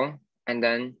purple, and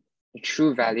then the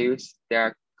true values, they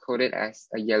are coded as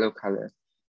a yellow color.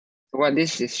 So what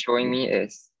this is showing me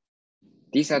is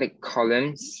these are the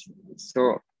columns.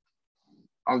 So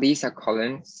all these are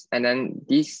columns, and then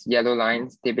these yellow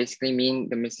lines, they basically mean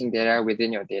the missing data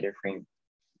within your data frame.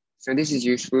 So this is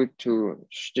useful to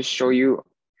just show you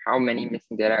how many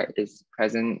missing data is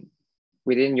present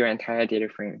within your entire data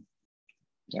frame.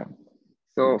 Yeah.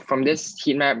 So from this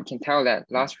heat map, you can tell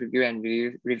that last review and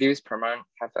reviews per month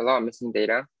have a lot of missing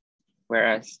data,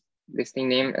 whereas listing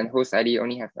name and host ID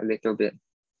only have a little bit.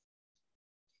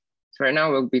 So right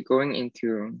now we'll be going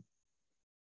into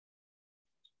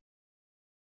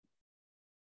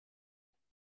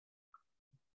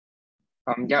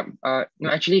no,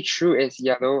 actually true is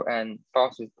yellow and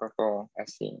false is purple, I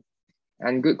see.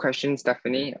 And good question,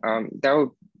 Stephanie.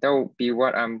 That will be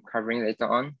what I'm covering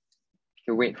later on.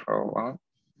 You wait for a while.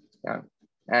 Yeah.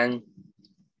 And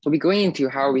we'll be going into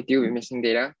how we deal with missing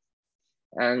data.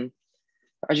 And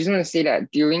I just want to say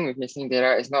that dealing with missing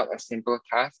data is not a simple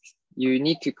task. You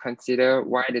need to consider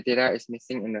why the data is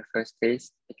missing in the first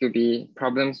place. It could be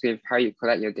problems with how you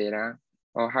collect your data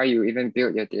or how you even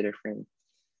build your data frame.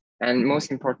 And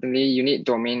most importantly, you need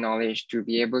domain knowledge to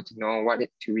be able to know what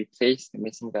to replace the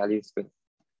missing values with.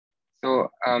 So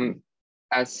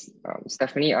as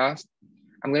Stephanie asked,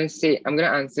 I'm going to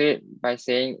answer it by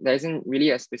saying there isn't really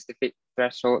a specific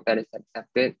threshold that is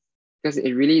accepted because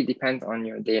it really depends on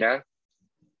your data.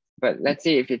 But let's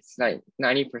say if it's like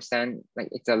 90%, like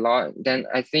it's a lot, then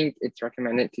I think it's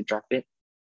recommended to drop it.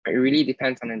 But it really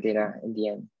depends on the data in the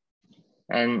end.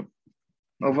 And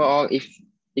overall, if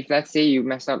let's say you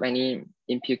mess up any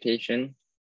imputation,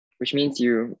 which means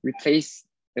you replace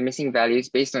the missing values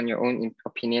based on your own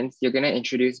opinions, you're going to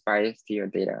introduce bias to your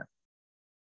data.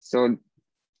 So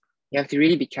you have to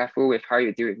really be careful with how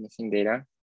you deal with missing data.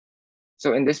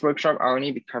 So in this workshop, I'll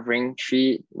only be covering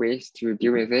 3 ways to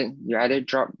deal with it. You either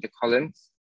drop the columns,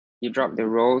 you drop the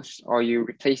rows, or you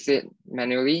replace it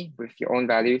manually with your own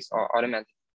values or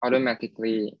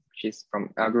automatically, which is from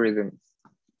algorithms.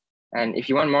 And if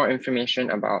you want more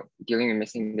information about dealing with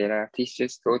missing data, please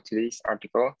just go to this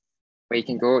article where you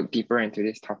can go deeper into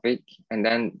this topic and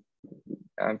then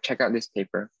check out this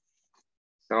paper.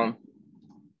 So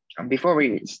before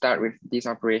we start with these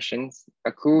operations,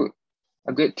 a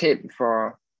good tip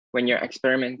for when you're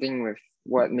experimenting with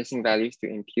what missing values to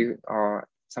impute or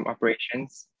some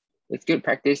operations, it's good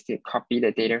practice to copy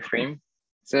the data frame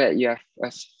so that you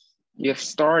have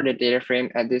stored the data frame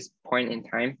at this point in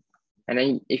time. And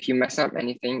then if you mess up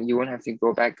anything, you won't have to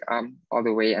go back all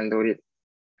the way and load it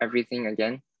everything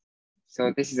again.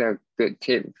 So this is a good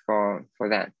tip for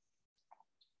that.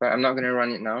 But I'm not going to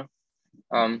run it now.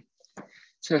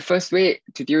 So the first way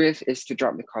to do it is to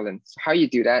drop the columns. So how you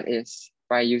do that is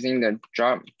by using the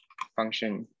drop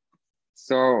function.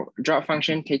 So drop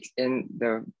function takes in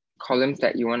the columns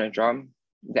that you want to drop,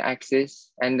 the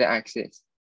axis and the axis.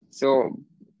 So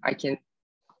I can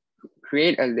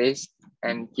create a list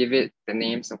and give it the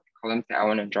names of the columns that I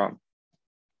want to drop.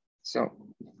 So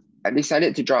I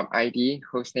decided to drop ID,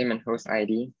 hostname and host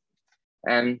ID.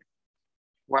 And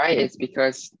why is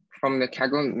because from the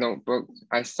Kaggle notebook,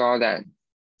 I saw that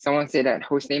someone said that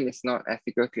hostname is not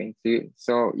ethical to include,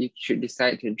 so you should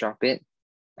decide to drop it.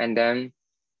 And then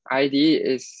ID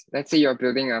is, let's say you're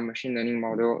building a machine learning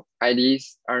model,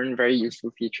 IDs aren't very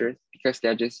useful features because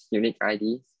they're just unique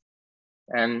IDs.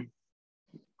 And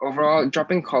overall,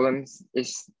 dropping columns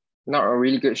is not a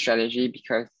really good strategy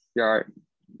because you're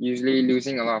usually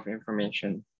losing a lot of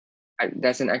information.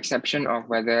 There's an exception of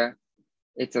whether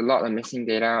it's a lot of missing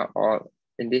data or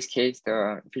in this case,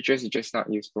 the features are just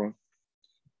not useful.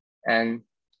 And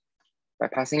by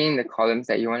passing in the columns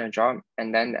that you want to drop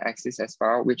and then the axis as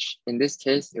well, which in this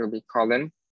case, it will be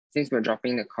column. Since we're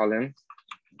dropping the column,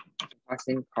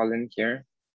 passing column here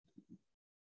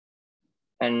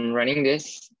and running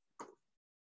this,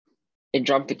 it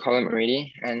dropped the column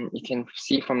already. And you can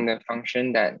see from the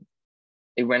function that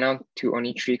it went out to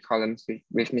only 3 columns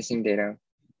with missing data.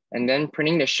 And then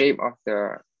printing the shape of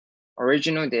the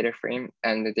original data frame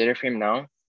and the data frame now,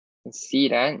 you see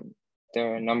that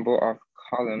the number of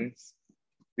columns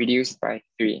reduced by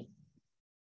 3.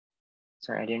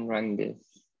 Sorry, I didn't run this.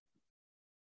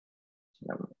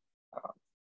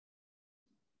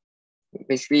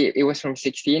 Basically, it was from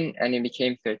 16 and it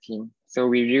became 13. So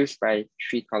we reduced by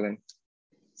 3 columns.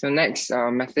 So next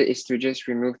method is to just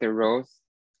remove the rows.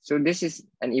 So this is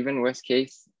an even worse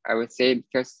case, I would say,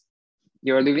 because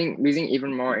you're losing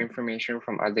even more information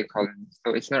from other columns.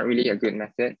 So it's not really a good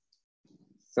method.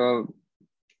 So,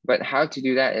 but how to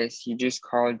do that is you just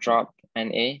call drop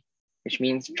NA, which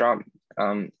means drop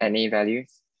NA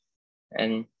values.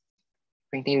 And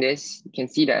printing this, you can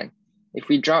see that if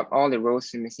we drop all the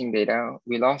rows to missing data,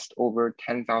 we lost over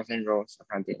 10,000 rows of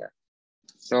our data.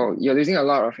 So you're losing a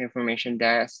lot of information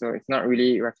there, so it's not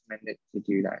really recommended to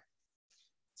do that.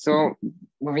 So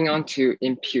moving on to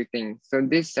imputing. So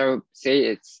this, I would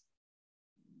say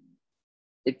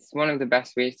it's one of the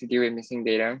best ways to deal with missing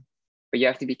data, but you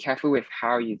have to be careful with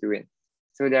how you do it.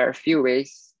 So there are a few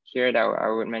ways here that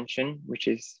I would mention, which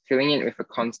is filling it with a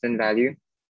constant value.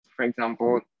 For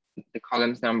example, the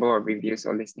column's number of reviews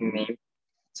or listing name.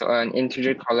 So an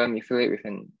integer column, you fill it with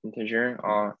an integer,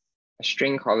 or a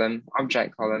string column,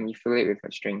 object column, you fill it with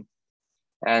a string.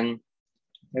 And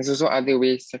there's also other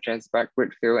ways such as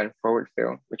backward fill and forward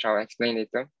fill, which I'll explain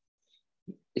later.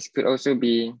 This could also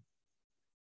be,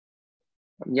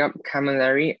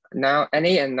 corollary. Now,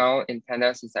 NA and null in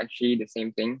pandas is actually the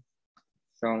same thing.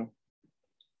 So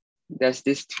there's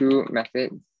these two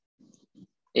methods,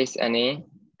 is NA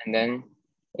and then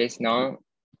is null,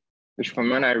 which from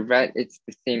what I read, it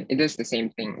is the same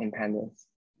thing in pandas.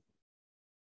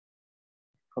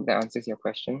 Hope that answers your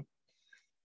question.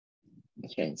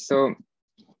 Okay, so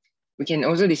we can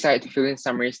also decide to fill in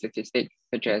summary statistics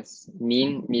such as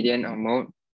mean, median, or mode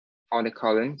for the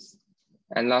columns.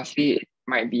 And lastly, it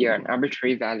might be an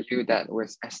arbitrary value that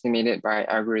was estimated by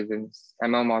algorithms,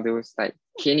 ML models like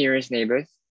k-nearest neighbors,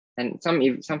 and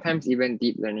sometimes even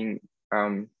deep learning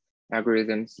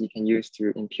algorithms you can use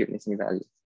to impute missing values.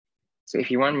 So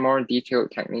if you want more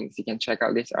detailed techniques, you can check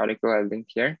out this article I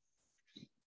linked here.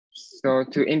 So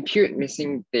to impute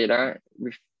missing data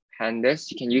with pandas,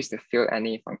 you can use the fill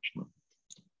NA function.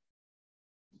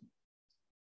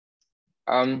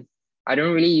 I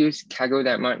don't really use Kaggle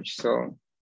that much, so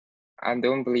I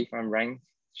don't believe I'm ranked,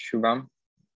 Shubham.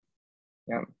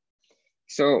 Yeah.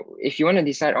 So if you want to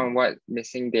decide on what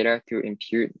missing data to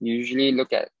impute, you usually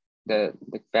look at the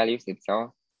values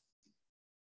itself.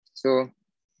 So,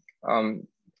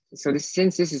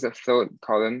 since this is a float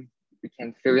column, we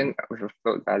can fill in with a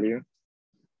float value.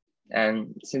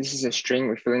 And since this is a string,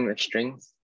 we fill in with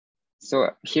strings.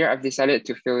 So here I've decided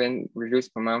to fill in reviews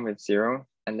per month with 0,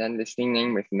 and then listing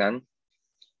name with none.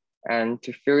 And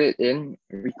to fill it in,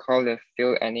 we call the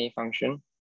fill NA function.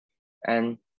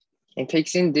 And it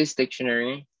takes in this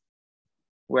dictionary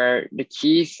where the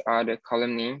keys are the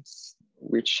column names,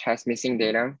 which has missing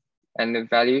data, and the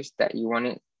values that you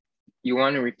want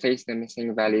to replace the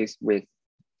missing values with.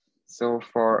 So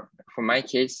for my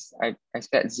case, I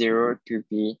set 0 to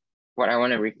be what I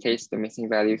want to replace the missing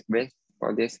values with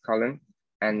for this column,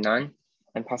 and none,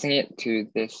 and passing it to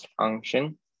this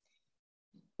function.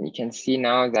 You can see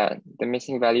now that the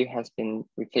missing value has been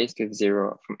replaced with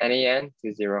 0, from NaN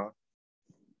to 0.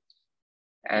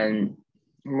 And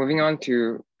moving on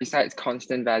to, besides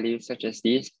constant values such as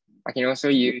these, I can also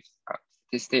use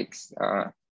statistics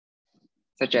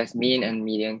such as mean and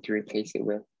median to replace it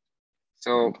with.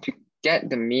 So to get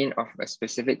the mean of a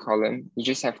specific column, you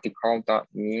just have to call dot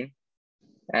mean.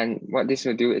 And what this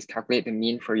will do is calculate the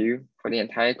mean for you for the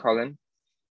entire column.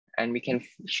 And we can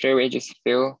straight away just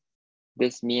fill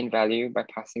this mean value by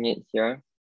passing it here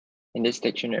in this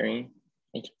dictionary.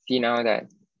 You can see now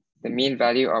that the mean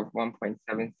value of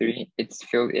 1.73, it's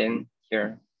filled in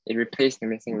here. It replaced the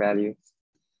missing values.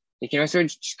 You can also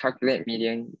just calculate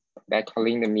median by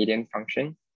calling the median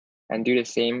function and do the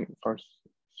same for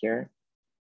here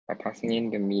by passing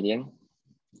in the median,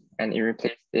 and it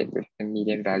replaced it with the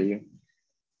median value.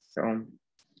 So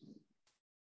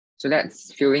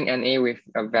that's filling NA with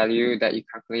a value that you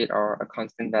calculate or a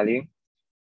constant value.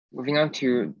 Moving on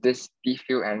to this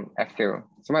bfill and ffill.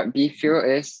 So what bfill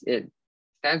is, it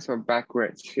stands for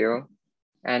backwards fill,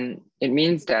 and it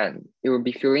means that it will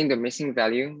be filling the missing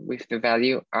value with the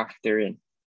value after it.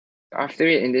 After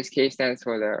it in this case stands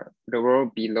for the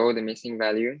row below the missing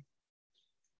value.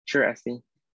 Sure, I see.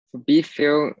 So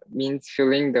bfill means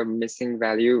filling the missing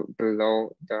value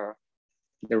below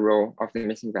the row of the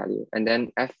missing value. And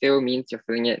then ffill means you're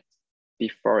filling it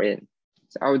before it.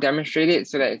 So I'll demonstrate it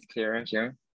so that it's clearer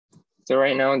here. So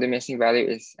right now the missing value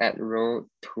is at row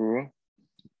 2.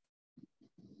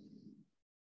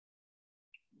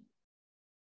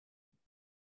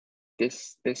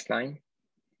 This line,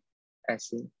 I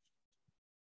see.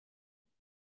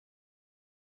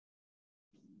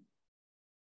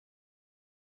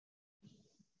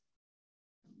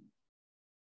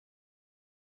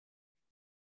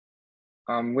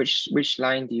 Which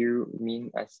line do you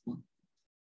mean I see?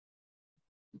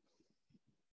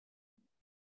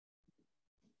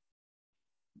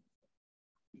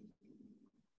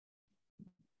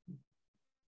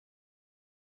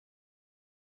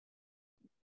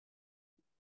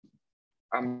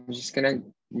 I'm just gonna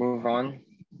move on.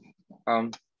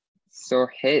 So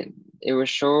head, it will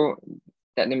show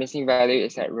that the missing value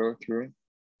is at row 2.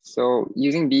 So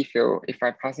using bfill, if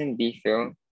I pass in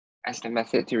bfill as the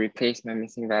method to replace my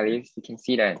missing values, you can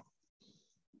see that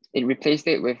it replaced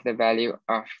it with the value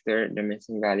after the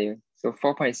missing value. So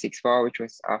 4.64, which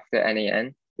was after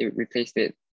NaN, it replaced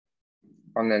it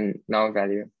on the null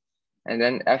value. And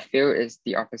then ffill is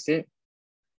the opposite.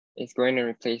 It's going to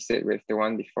replace it with the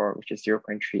one before, which is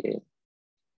 0.38.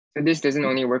 So this doesn't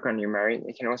only work on numeric,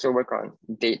 it can also work on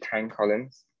date time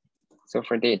columns. So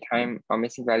for date time, our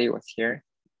missing value was here.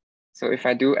 So if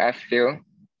I do ffill,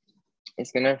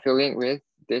 it's gonna fill in with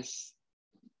this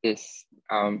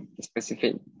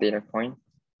specific data point.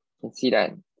 You can see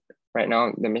that right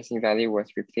now the missing value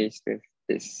was replaced with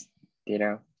this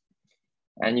data.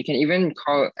 And you can even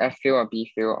call ffill or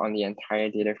bfill on the entire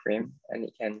data frame, and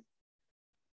it can,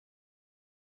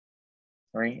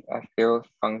 ffill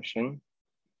function.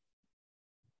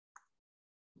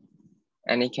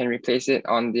 And it can replace it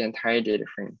on the entire data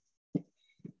frame.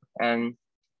 And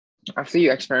after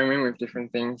you experiment with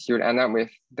different things, you would end up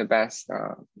with the best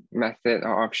method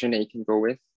or option that you can go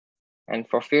with. And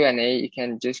for fill NA, you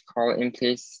can just call in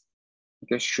place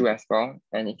equals true as well,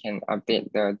 and it can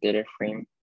update the data frame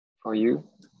for you.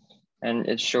 And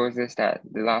it shows us that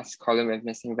the last column with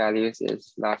missing values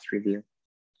is last review.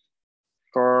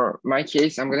 For my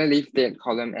case, I'm gonna leave date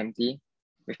column empty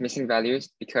with missing values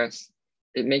because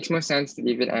it makes more sense to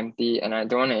leave it empty, and I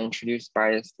don't want to introduce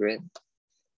bias to it.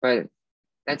 But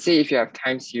let's say if you have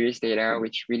time series data,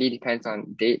 which really depends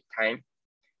on date time,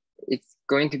 it's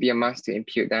going to be a must to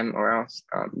impute them, or else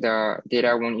the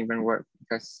data won't even work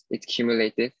because it's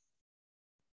cumulative.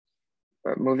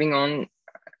 But moving on,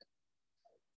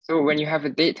 so when you have a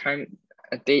date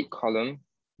column,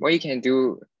 what you can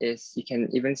do is you can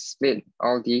even split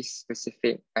all these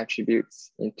specific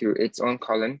attributes into its own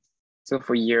column. So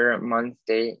for year, month,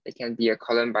 day, it can be a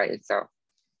column by itself.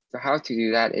 So how to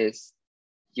do that is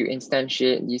you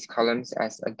instantiate these columns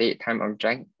as a date time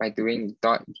object by doing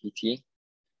 .dt.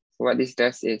 So what this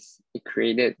does is it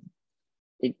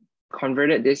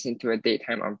converted this into a date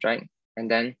time object,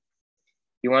 and then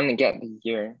you want to get the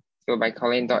year. So by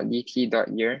calling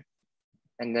 .dt.year,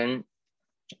 and then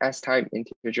as type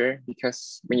integer,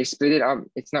 because when you split it up,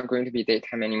 it's not going to be date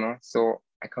time anymore. So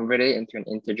I converted it into an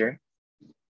integer.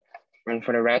 And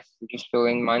for the rest, you just fill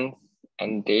in month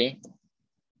and day.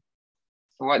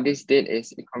 So what this did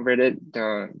is it converted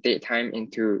the date time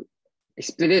into, it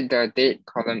split the date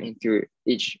column into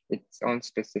its own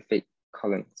specific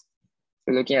columns.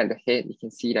 So looking at the head, you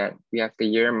can see that we have the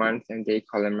year, month, and day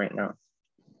column right now.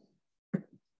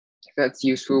 That's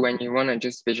useful when you want to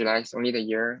just visualize only the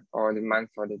year or the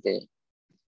month or the day.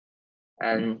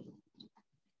 And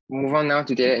move on now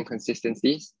to data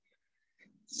inconsistencies.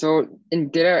 So in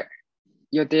data,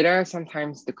 your data,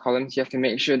 sometimes the columns, you have to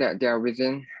make sure that they are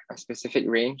within a specific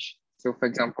range. So for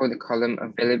example, the column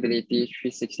availability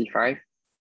 365,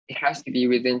 it has to be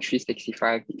within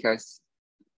 365 because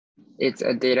it's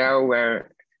a data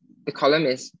where the column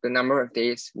is the number of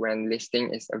days when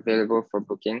listing is available for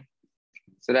booking.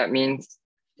 So that means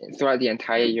throughout the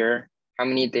entire year, how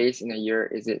many days in a year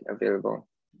is it available?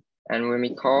 And when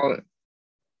we call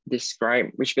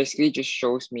describe, which basically just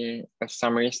shows me a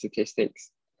summary statistics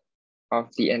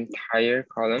of the entire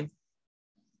column.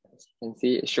 As you can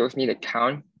see, it shows me the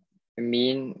count, the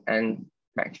mean, and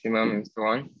maximum, and so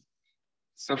on.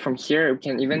 So from here, we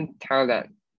can even tell that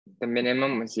the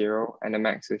minimum was 0 and the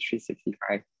max was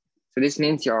 365. So this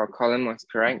means your column was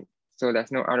correct. So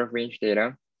there's no out of range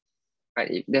data. But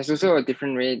there's also a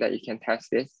different way that you can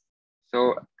test this.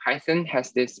 So Python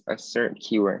has this assert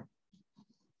keyword.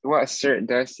 What assert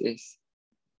does is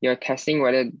you're testing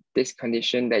whether this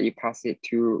condition that you pass it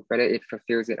to, whether it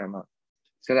fulfills it or not.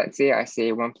 So let's say I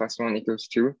say 1 + 1 =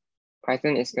 2.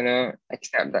 Python is gonna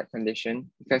accept that condition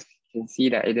because you can see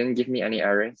that it didn't give me any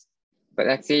errors. But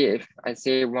let's say if I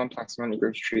say 1 + 1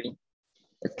 = 3,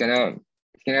 it's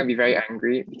gonna be very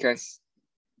angry because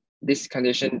this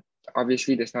condition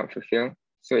obviously does not fulfill.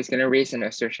 So it's gonna raise an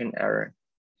assertion error.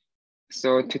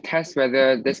 So to test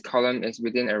whether this column is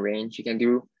within a range, you can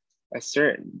do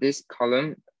assert this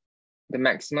column, the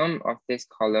maximum of this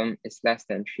column is less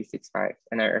than 365,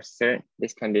 and I assert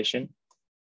this condition.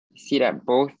 You see that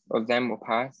both of them will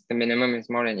pass. The minimum is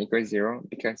more than = 0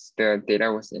 because the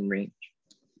data was in range.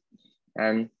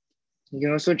 And you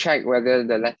can also check whether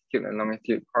the latitude and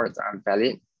longitude chords are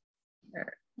valid.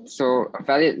 So a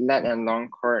valid lat and long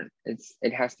chord,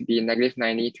 it has to be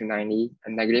 -90 to 90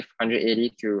 and -180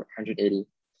 to 180.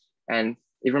 And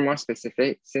even more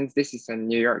specific, since this is a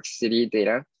New York City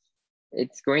data,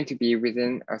 it's going to be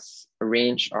within a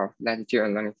range of latitude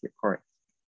and longitude coordinates.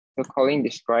 So calling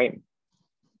describe,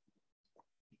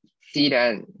 see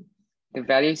that the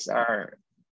values are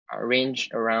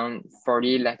ranged around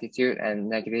 40 latitude and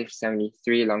negative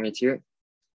 73 longitude.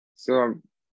 So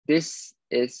this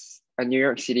is a New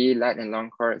York City lat and long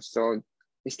chord. So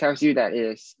this tells you that it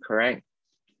is correct.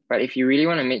 But if you really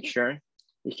want to make sure,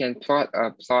 you can plot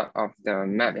a plot of the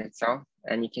map itself,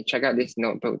 and you can check out this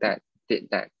notebook that did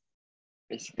that.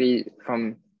 Basically,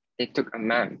 they took a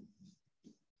map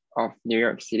of New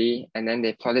York City, and then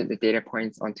they plotted the data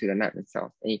points onto the map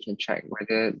itself, and you can check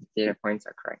whether the data points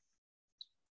are correct.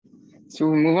 So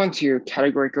we'll move on to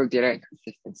categorical data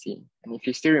consistency. And if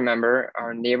you still remember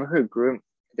our neighborhood group,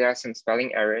 there are some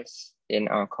spelling errors in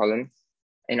our columns,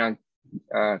 in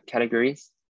our categories.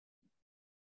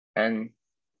 And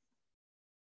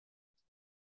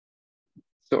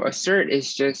so assert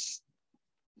is just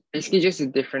basically just a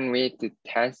different way to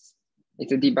test.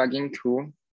 It's a debugging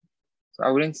tool. So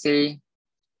I wouldn't say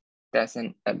that's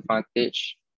an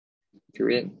advantage to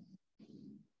it,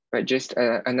 but just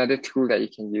another tool that you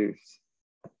can use.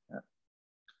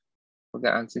 Hope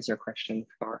that answers your question,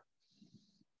 Flor.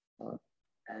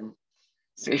 And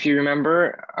so if you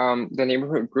remember the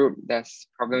neighborhood group, there's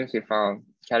problems with our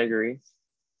categories.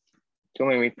 So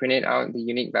when we printed out the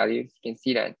unique values, you can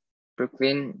see that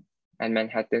Brooklyn and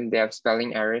Manhattan, they have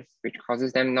spelling errors, which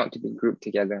causes them not to be grouped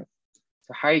together.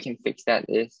 So how you can fix that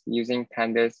is using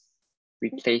Panda's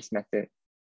replace method.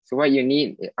 So what you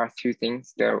need are two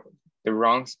things, the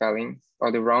wrong spellings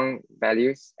or the wrong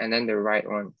values, and then the right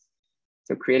ones.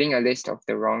 So creating a list of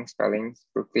the wrong spellings,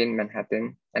 Brooklyn,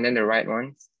 Manhattan, and then the right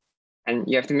ones. And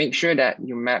you have to make sure that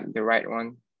you map the right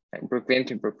one, like Brooklyn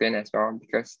to Brooklyn as well,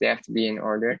 because they have to be in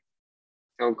order.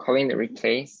 So calling the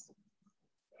replace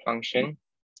function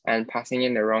and passing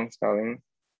in the wrong spelling,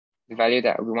 the value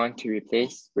that we want to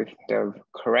replace with the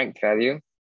correct value,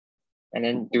 and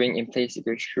then doing in place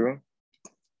equals true,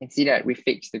 and see that we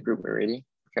fixed the group already,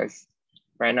 because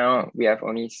right now we have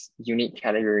only unique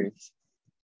categories.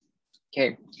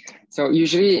 Okay, so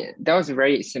usually that was a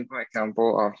very simple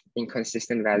example of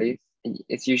inconsistent values.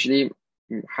 It's usually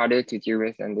harder to deal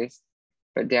with than this,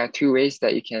 but there are two ways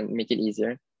that you can make it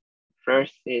easier.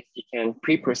 First is you can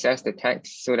pre-process the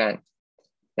text so that,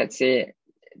 let's say,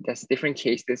 there's different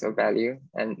cases of value,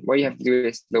 and what you have to do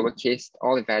is lowercase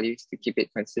all the values to keep it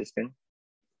consistent.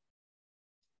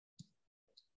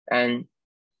 And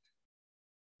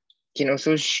you can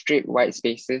also strip white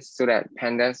spaces so that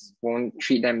pandas won't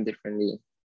treat them differently.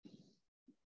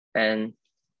 And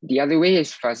the other way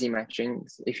is fuzzy matching.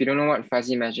 If you don't know what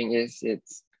fuzzy matching is,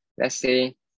 it's, let's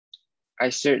say I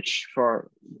search for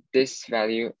this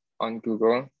value on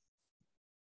Google.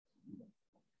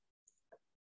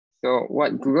 So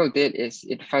what Google did is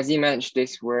it fuzzy matched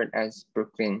this word as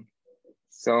Brooklyn.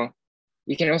 So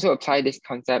you can also apply this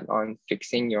concept on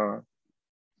fixing your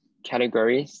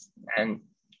categories. And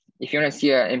if you want to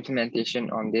see an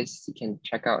implementation on this, you can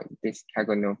check out this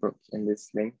Kaggle notebook in this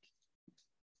link.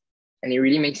 And it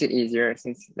really makes it easier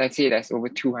since, let's say there's over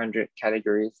 200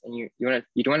 categories and you don't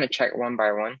want to check one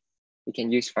by one, you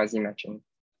can use fuzzy matching.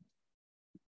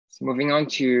 So moving on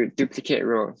to duplicate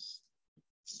rows.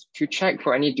 To check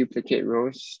for any duplicate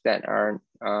rows that are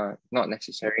not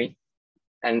necessary,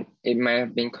 and it might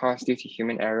have been caused due to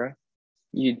human error,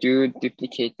 you do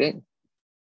duplicate it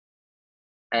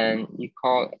and you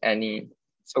call any.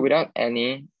 So without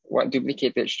any, what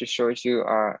duplicated just shows you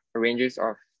are ranges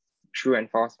of true and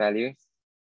false values,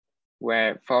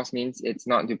 where false means it's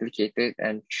not duplicated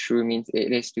and true means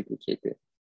it is duplicated.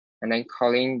 And then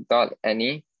calling dot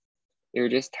any, it will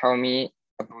just tell me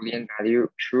a Boolean value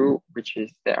true, which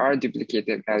is there are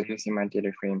duplicated values in my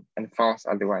data frame, and false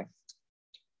otherwise.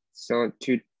 So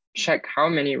to check how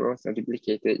many rows are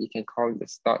duplicated, you can call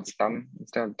this dot sum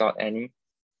instead of dot any.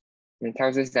 And it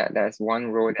tells us that there's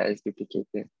one row that is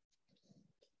duplicated.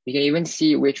 You can even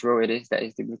see which row it is that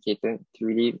is duplicated to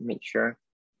really make sure,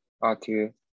 or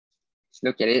to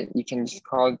look at it. You can just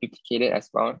call duplicated as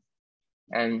well.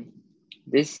 And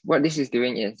what this is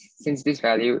doing is, since this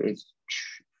value is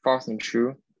false and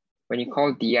true, when you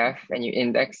call df and you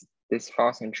index this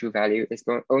false and true value, it's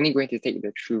only going to take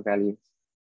the true value.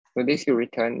 So this will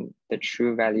return the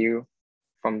true value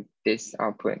from this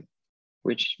output,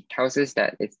 which tells us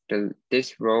that it's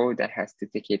this row that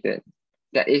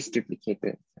is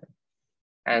duplicated.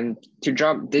 And to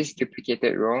drop this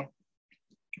duplicated row,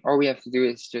 all we have to do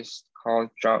is just call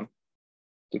drop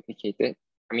duplicates,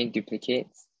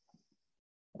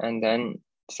 and then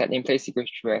set in place equals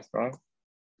true as well.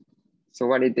 So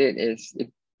what it did is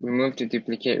it remove the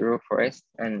duplicate row first,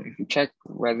 and if you check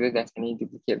whether there's any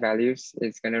duplicate values,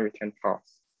 it's going to return false.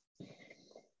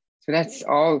 So that's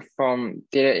all from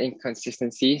data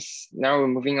inconsistencies. Now we're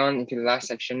moving on into the last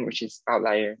section, which is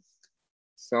outliers.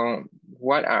 So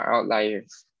what are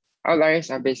outliers?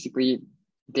 Outliers are basically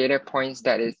data points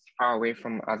that is far away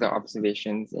from other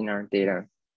observations in our data.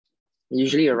 It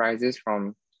usually arises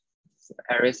from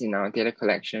errors in our data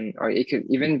collection, or it could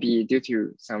even be due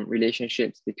to some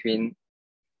relationships between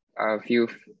a few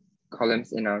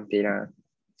columns in our data.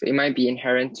 So it might be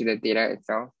inherent to the data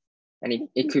itself, and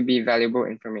it could be valuable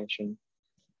information.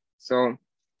 So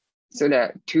there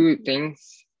are two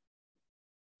things.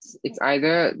 It's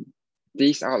either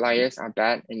these outliers are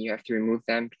bad and you have to remove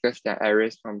them because they're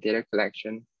errors from data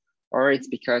collection, or it's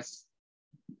because,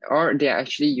 or they're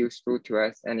actually useful to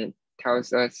us and it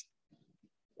tells us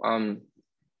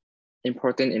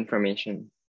important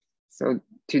information. So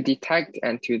to detect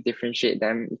and to differentiate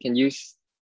them, you can use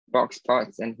box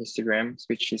plots and histograms,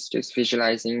 which is just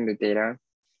visualizing the data,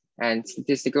 and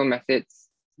statistical methods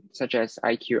such as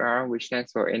IQR, which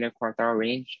stands for inner quartile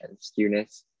range, and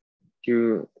skewness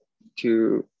to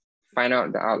find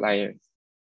out the outliers.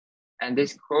 And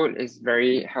this quote is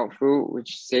very helpful,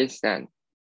 which says that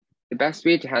the best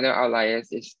way to handle outliers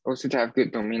is also to have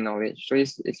good domain knowledge. So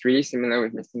it's really similar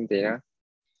with missing data.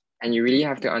 And you really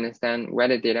have to understand where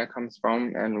the data comes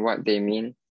from and what they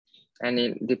mean. And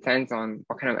it depends on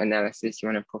what kind of analysis you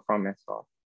want to perform as well.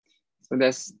 So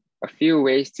there's a few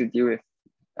ways to deal with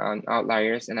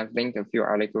outliers, and I've linked a few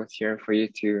articles here for you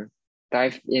to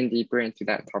dive in deeper into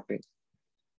that topic.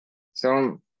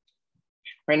 So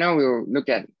right now we'll look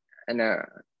at an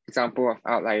example of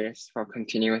outliers for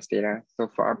continuous data.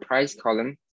 So for our price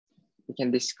column, we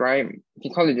can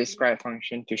call the describe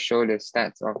function to show the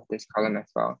stats of this column as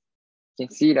well. You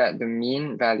can see that the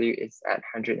mean value is at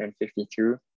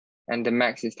 152 and the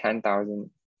max is 10,000.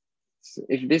 So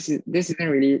if this doesn't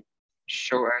really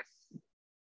show us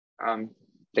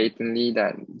blatantly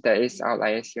that there is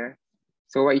outliers here.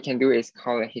 So what you can do is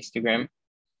call a histogram.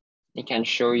 It can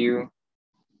show you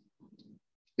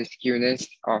the skewness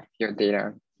of your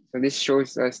data. So this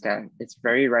shows us that it's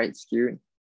very right skewed.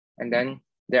 And then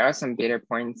there are some data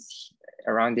points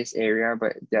around this area,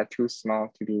 but they're too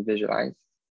small to be visualized.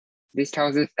 This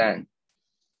tells us that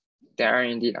there are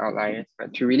indeed outliers,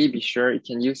 but to really be sure, you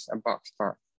can use a box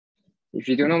plot. If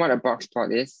you don't know what a box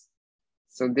plot is,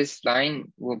 so this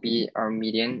line will be our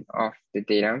median of the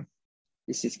data.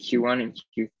 This is Q1 and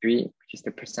Q3, which is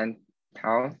the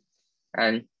percentile.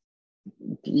 And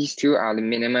these two are the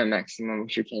minimum and maximum,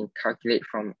 which you can calculate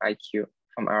from IQ,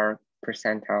 from our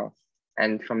percentile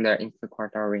and from the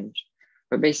interquartile range.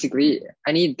 But basically,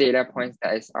 any data points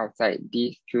that is outside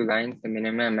these two lines, the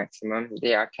minimum and maximum,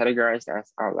 they are categorized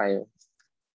as outliers.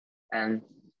 And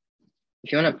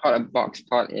if you want to plot a box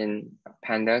plot in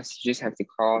pandas, you just have to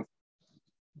call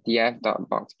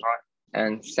df.boxplot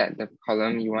and set the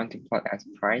column you want to plot as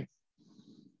price.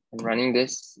 And running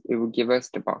this, it will give us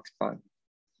the box plot.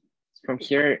 From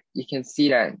here, you can see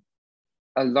that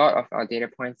a lot of our data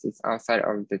points is outside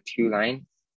of the two lines.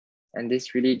 And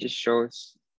this really just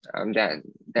shows that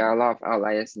there are a lot of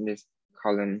outliers in this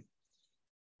column.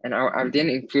 And I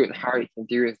didn't include how you can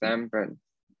deal with them, but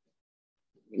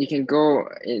you can go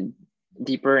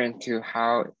deeper into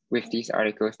how with these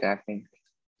articles that I've linked.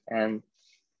 And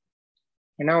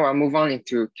now I'll move on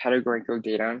into categorical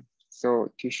data.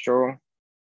 So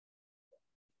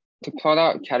to plot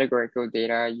out categorical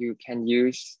data, you can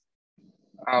use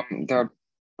the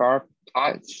bar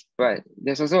plots, but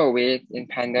there's also a way in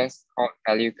pandas called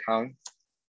value count.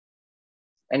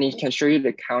 And it can show you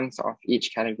the counts of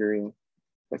each category.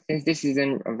 But since this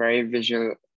isn't a very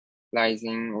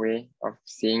visualizing way of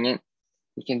seeing it,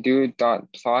 you can do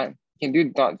dot plot, you can do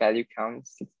dot value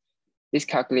counts. This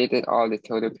calculated all the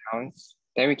total counts.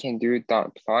 Then we can do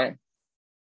dot plot,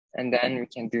 and then we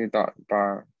can do dot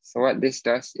bar. So what this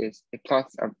does is it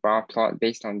plots a bar plot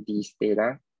based on these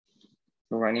data.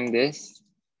 So running this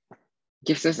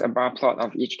gives us a bar plot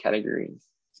of each category.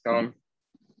 So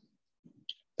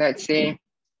let's say,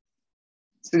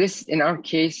 so this, in our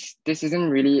case, this isn't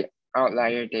really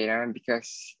outlier data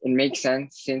because it makes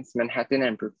sense since Manhattan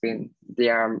and Brooklyn, they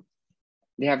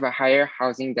have a higher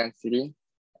housing density,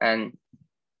 and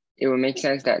it will make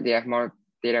sense that they have more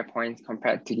data points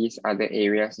compared to these other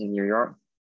areas in New York.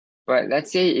 But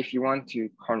let's say if you want to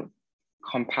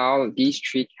compile these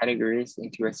three categories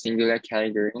into a singular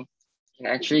category, you can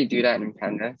actually do that in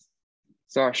pandas.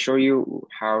 So I'll show you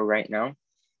how right now.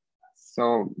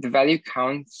 So the value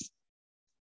counts,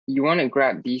 you want to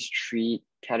grab these three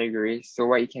categories. So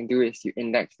what you can do is you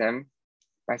index them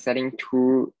by setting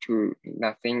 2 to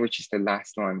nothing, which is the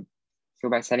last one. So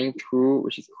by setting 2,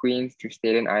 which is Queens, to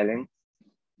Staten Island,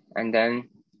 and then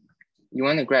you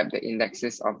want to grab the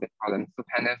indexes of the column so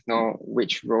pandas know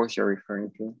which rows you're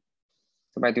referring to.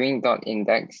 So by doing dot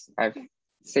index, I've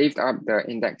saved up the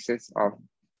indexes of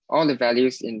all the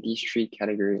values in these 3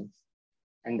 categories.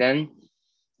 And then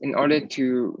in order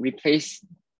to replace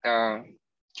the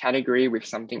category with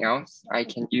something else, I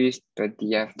can use the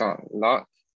df.log,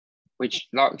 which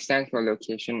log stands for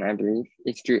location, I believe.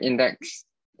 It's to index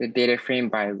the data frame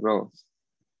by rows.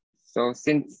 So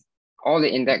since all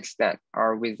the index that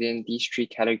are within these 3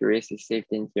 categories is saved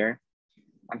in here,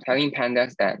 I'm telling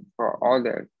pandas that for all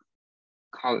the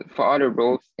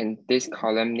rows in this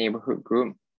column neighborhood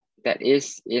group that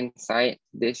is inside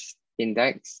this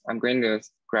index, I'm going to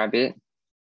grab it.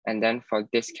 And then for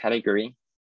this category,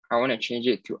 I want to change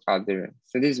it to other.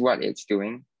 So this is what it's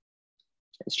doing.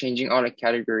 It's changing all the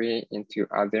category into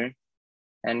other.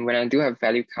 And when I do have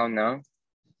value count now,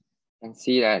 you can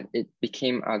see that it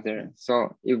became other.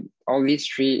 So all these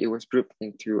 3, it was grouped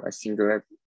into a singular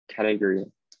category.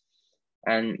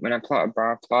 And when I plot a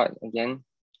bar plot again,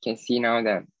 you can see now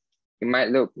that it might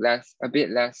look a bit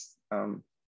less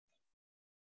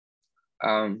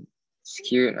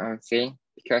skewed, I would say,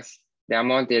 because there are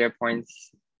more data points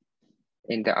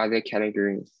in the other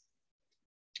categories.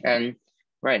 And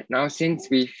right now, since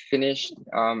we finished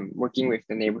working with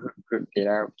the neighborhood group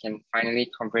data, we can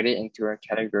finally convert it into a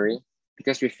category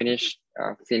because we finished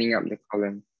cleaning up the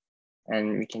column,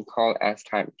 and we can call as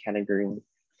type category.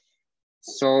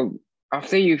 So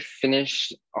after you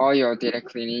finish all your data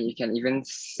cleaning, you can even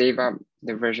save up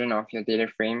the version of your data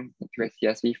frame into a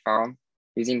CSV file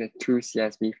using the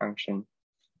toCSV function.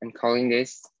 And calling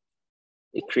this,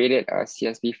 it created a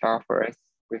CSV file for us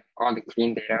with all the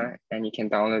clean data, and you can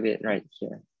download it right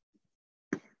here.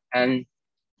 And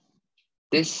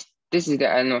this is the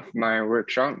end of my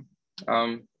workshop.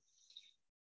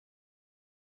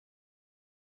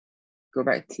 Go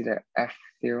back to the F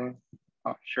field.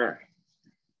 Oh, sure.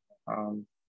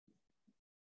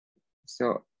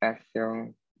 So F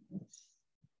field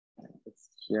is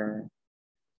here.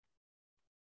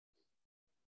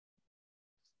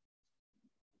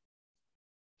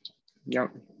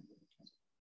 Yep. Do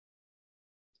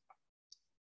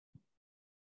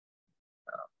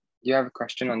you have a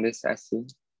question on this, SC?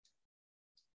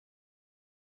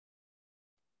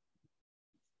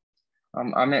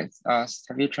 Ahmed asked,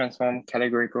 have you transformed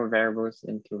categorical variables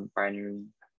into binary?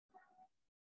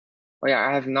 Oh yeah,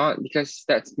 I have not, because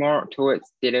that's more towards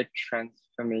data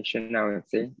transformation, I would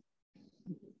say.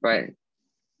 But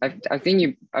I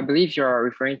believe you're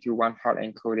referring to one-hot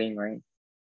encoding, right?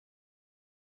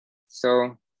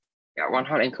 So yeah,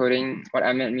 one-hot encoding, what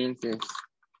Ahmed means is,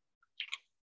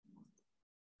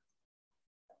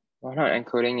 one-hot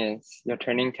encoding is you're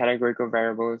turning categorical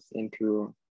variables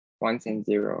into ones and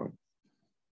zeros.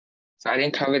 So I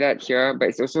didn't cover that here, but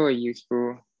it's also a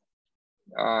useful,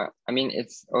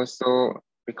 it's also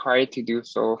required to do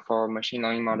so for machine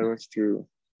learning models to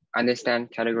understand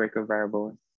categorical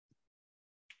variables.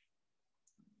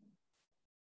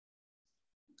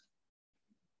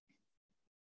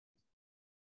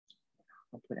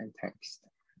 Output and text.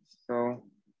 So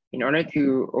in order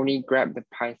to only grab the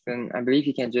Python, I believe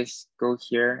you can just go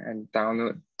here and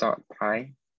download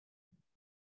 .py.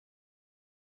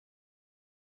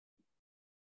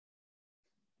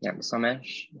 Yeah,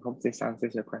 Somesh, I hope this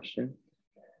answers your question.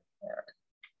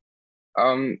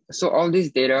 So all this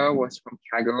data was from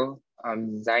Kaggle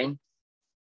design.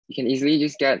 You can easily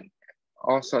just get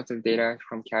all sorts of data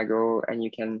from Kaggle, and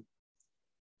you can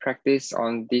practice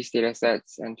on these data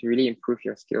sets and to really improve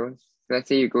your skills. So let's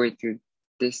say you go into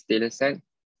this data set,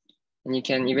 and you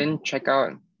can even check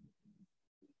out,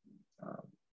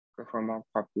 go for a more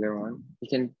popular one. You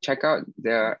can check out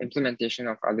the implementation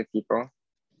of other people,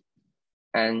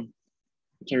 and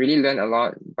you can really learn a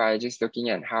lot by just looking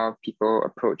at how people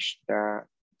approach the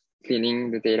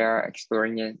cleaning the data,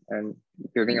 exploring it, and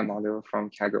building a model from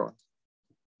Kaggle.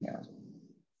 Yeah.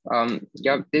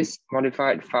 Yep, this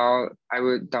modified file, I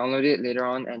will download it later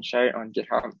on and share it on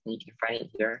GitHub, and you can find it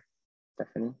here,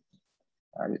 Stephanie,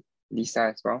 Lisa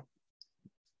as well.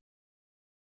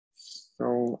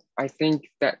 So I think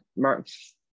that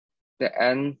marks the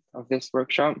end of this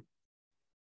workshop.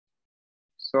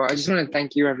 So I just want to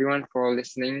thank you everyone for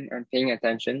listening and paying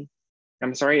attention.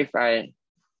 I'm sorry for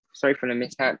the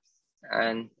mishaps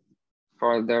and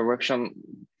for the workshop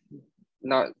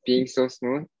not being so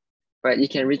smooth, but you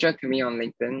can reach out to me on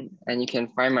LinkedIn, and you can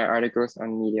find my articles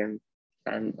on Medium.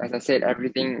 And as I said,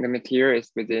 the material is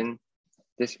within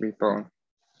this repo.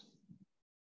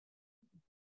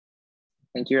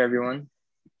 Thank you, everyone.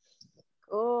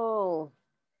 Cool.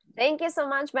 Thank you so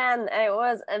much, Ben. It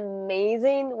was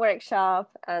amazing workshop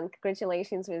and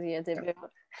congratulations with your debut.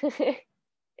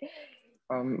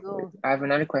 Cool. I have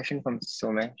another question from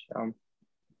Somesh.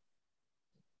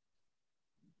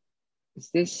 Is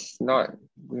this not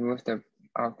remove the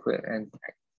output and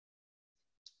text?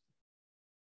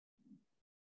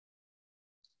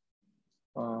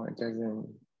 Oh, it doesn't.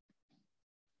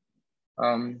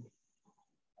 I'm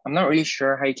not really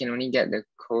sure how you can only get the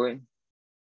code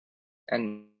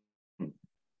and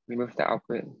remove the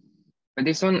output. But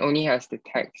this one only has the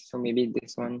text, so maybe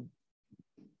this one,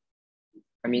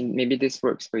 maybe this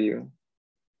works for you.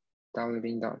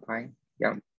 Downloading.py.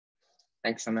 Yeah,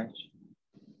 thanks so much.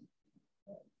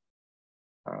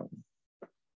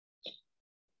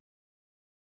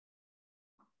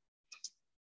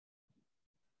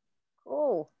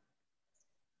 Cool.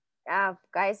 Yeah,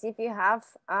 guys, if you have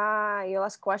your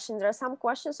last questions, there are some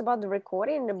questions about the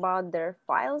recording, about their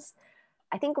files.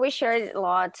 I think we shared it a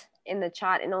lot in the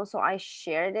chat, and also I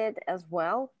shared it as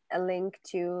well, a link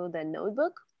to the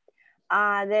notebook.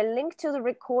 The link to the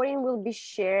recording will be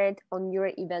shared on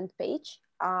your event page,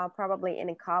 probably in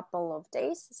a couple of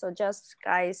days. So just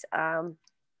guys,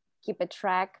 keep a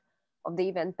track of the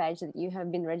event page that you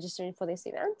have been registering for this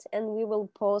event, and we will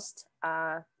post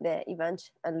the event,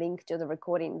 a link to the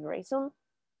recording very soon.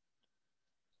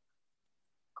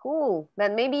 Cool.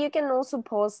 Then maybe you can also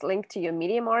post link to your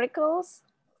Medium articles.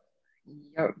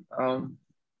 Yep.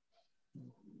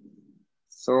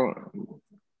 So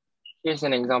here's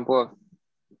an example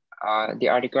of the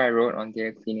article I wrote on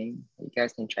data cleaning that you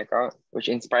guys can check out, which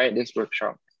inspired this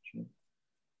workshop.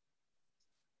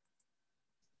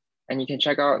 And you can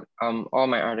check out all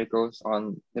my articles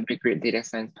on the bitgrit data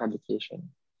science publication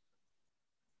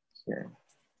here.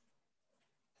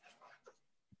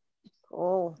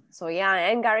 Cool. So yeah, I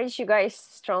encourage you guys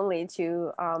strongly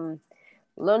to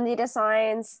learn data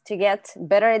science, to get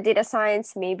better at data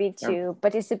science, maybe to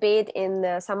participate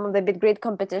in some of the bitgrit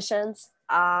competitions,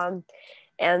 and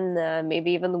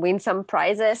maybe even win some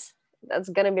prizes. That's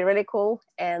gonna be really cool,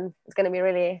 and it's gonna be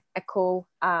really a cool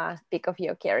peak of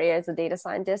your career as a data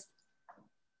scientist.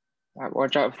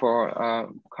 Watch out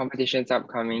for competitions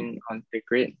upcoming on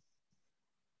bitgrit.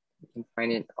 You can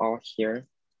find it all here.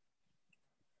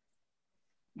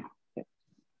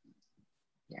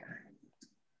 Yeah.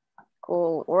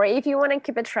 Cool. Or if you want to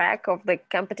keep a track of the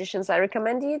competitions, I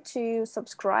recommend you to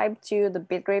subscribe to the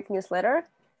bitgrit newsletter.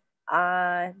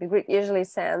 bitgrit usually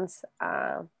sends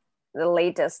the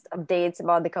latest updates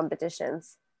about the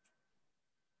competitions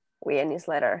via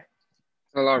newsletter.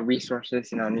 A lot of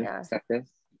resources in our newsletters.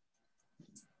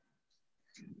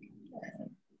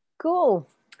 Cool.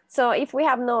 So if we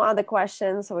have no other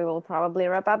questions, we will probably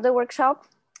wrap up the workshop.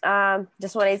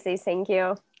 Just want to say thank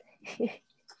you.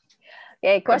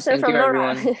 Okay, question from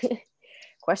Nora.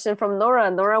 Question from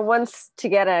Nora. Nora wants to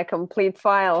get a complete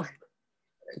file.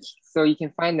 So you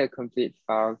can find the complete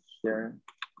file here.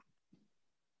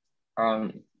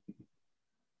 And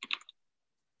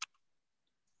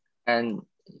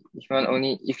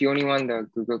if you only want the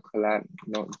Google Colab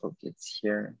notebook, it's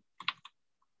here.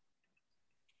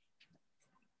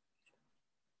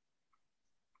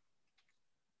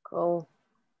 Cool.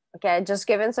 Okay, just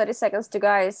given 30 seconds to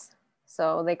guys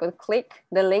so they could click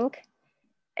the link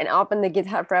and open the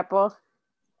GitHub repo.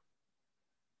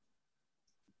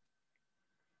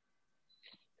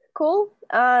 Cool.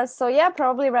 So yeah,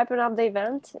 probably wrapping up the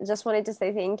event. Just wanted to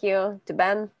say thank you to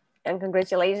Ben and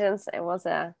congratulations. It was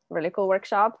a really cool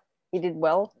workshop. You did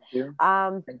well. Thank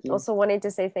you. Also wanted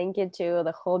to say thank you to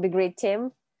the whole bitgrit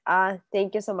team.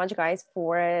 Thank you so much, guys,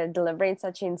 for delivering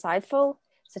such insightful,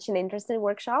 such an interesting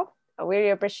workshop. I really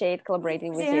appreciate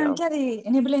collaborating with you.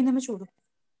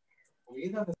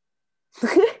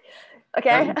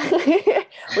 Okay.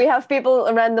 We have people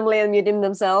randomly unmuting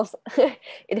themselves.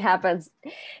 It happens.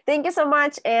 Thank you so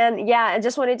much. And yeah, I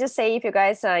just wanted to say, if you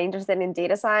guys are interested in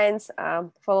data science,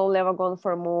 follow Wagon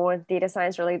for more data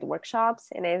science related workshops.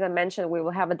 And as I mentioned, we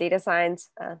will have a data science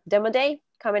demo day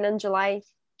coming on July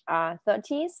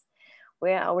 30th,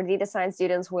 where our data science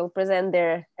students will present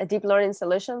their deep learning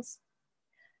solutions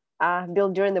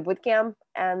built during the bootcamp.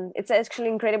 And it's actually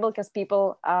incredible because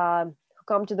people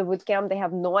come to the bootcamp, they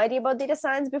have no idea about data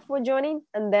science before joining,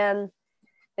 and then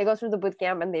they go through the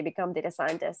bootcamp and they become data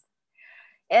scientists.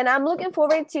 And I'm looking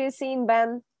forward to seeing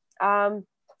Ben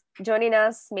joining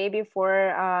us, maybe for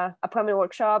upcoming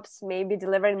workshops, maybe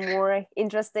delivering more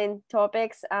interesting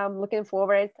topics. I'm looking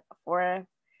forward for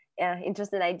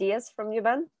interesting ideas from you,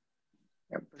 Ben.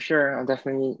 Yeah, for sure. I'll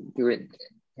definitely do it.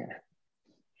 Yeah.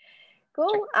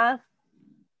 Cool.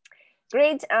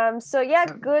 Great. So yeah,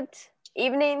 good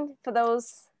evening for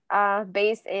those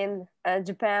based in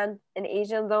Japan and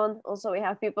Asian zone. Also, we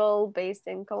have people based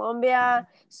in Colombia.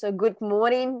 So good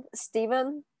morning,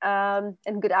 Stephen, and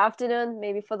good afternoon,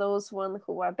 maybe for those one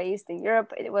who are based in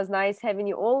Europe. It was nice having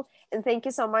you all, and thank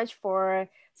you so much for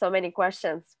so many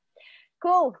questions.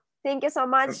 Cool. Thank you so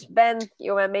much, Ben.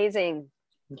 You were amazing.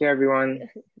 Thank you, everyone.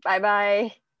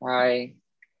 Bye-bye. Bye.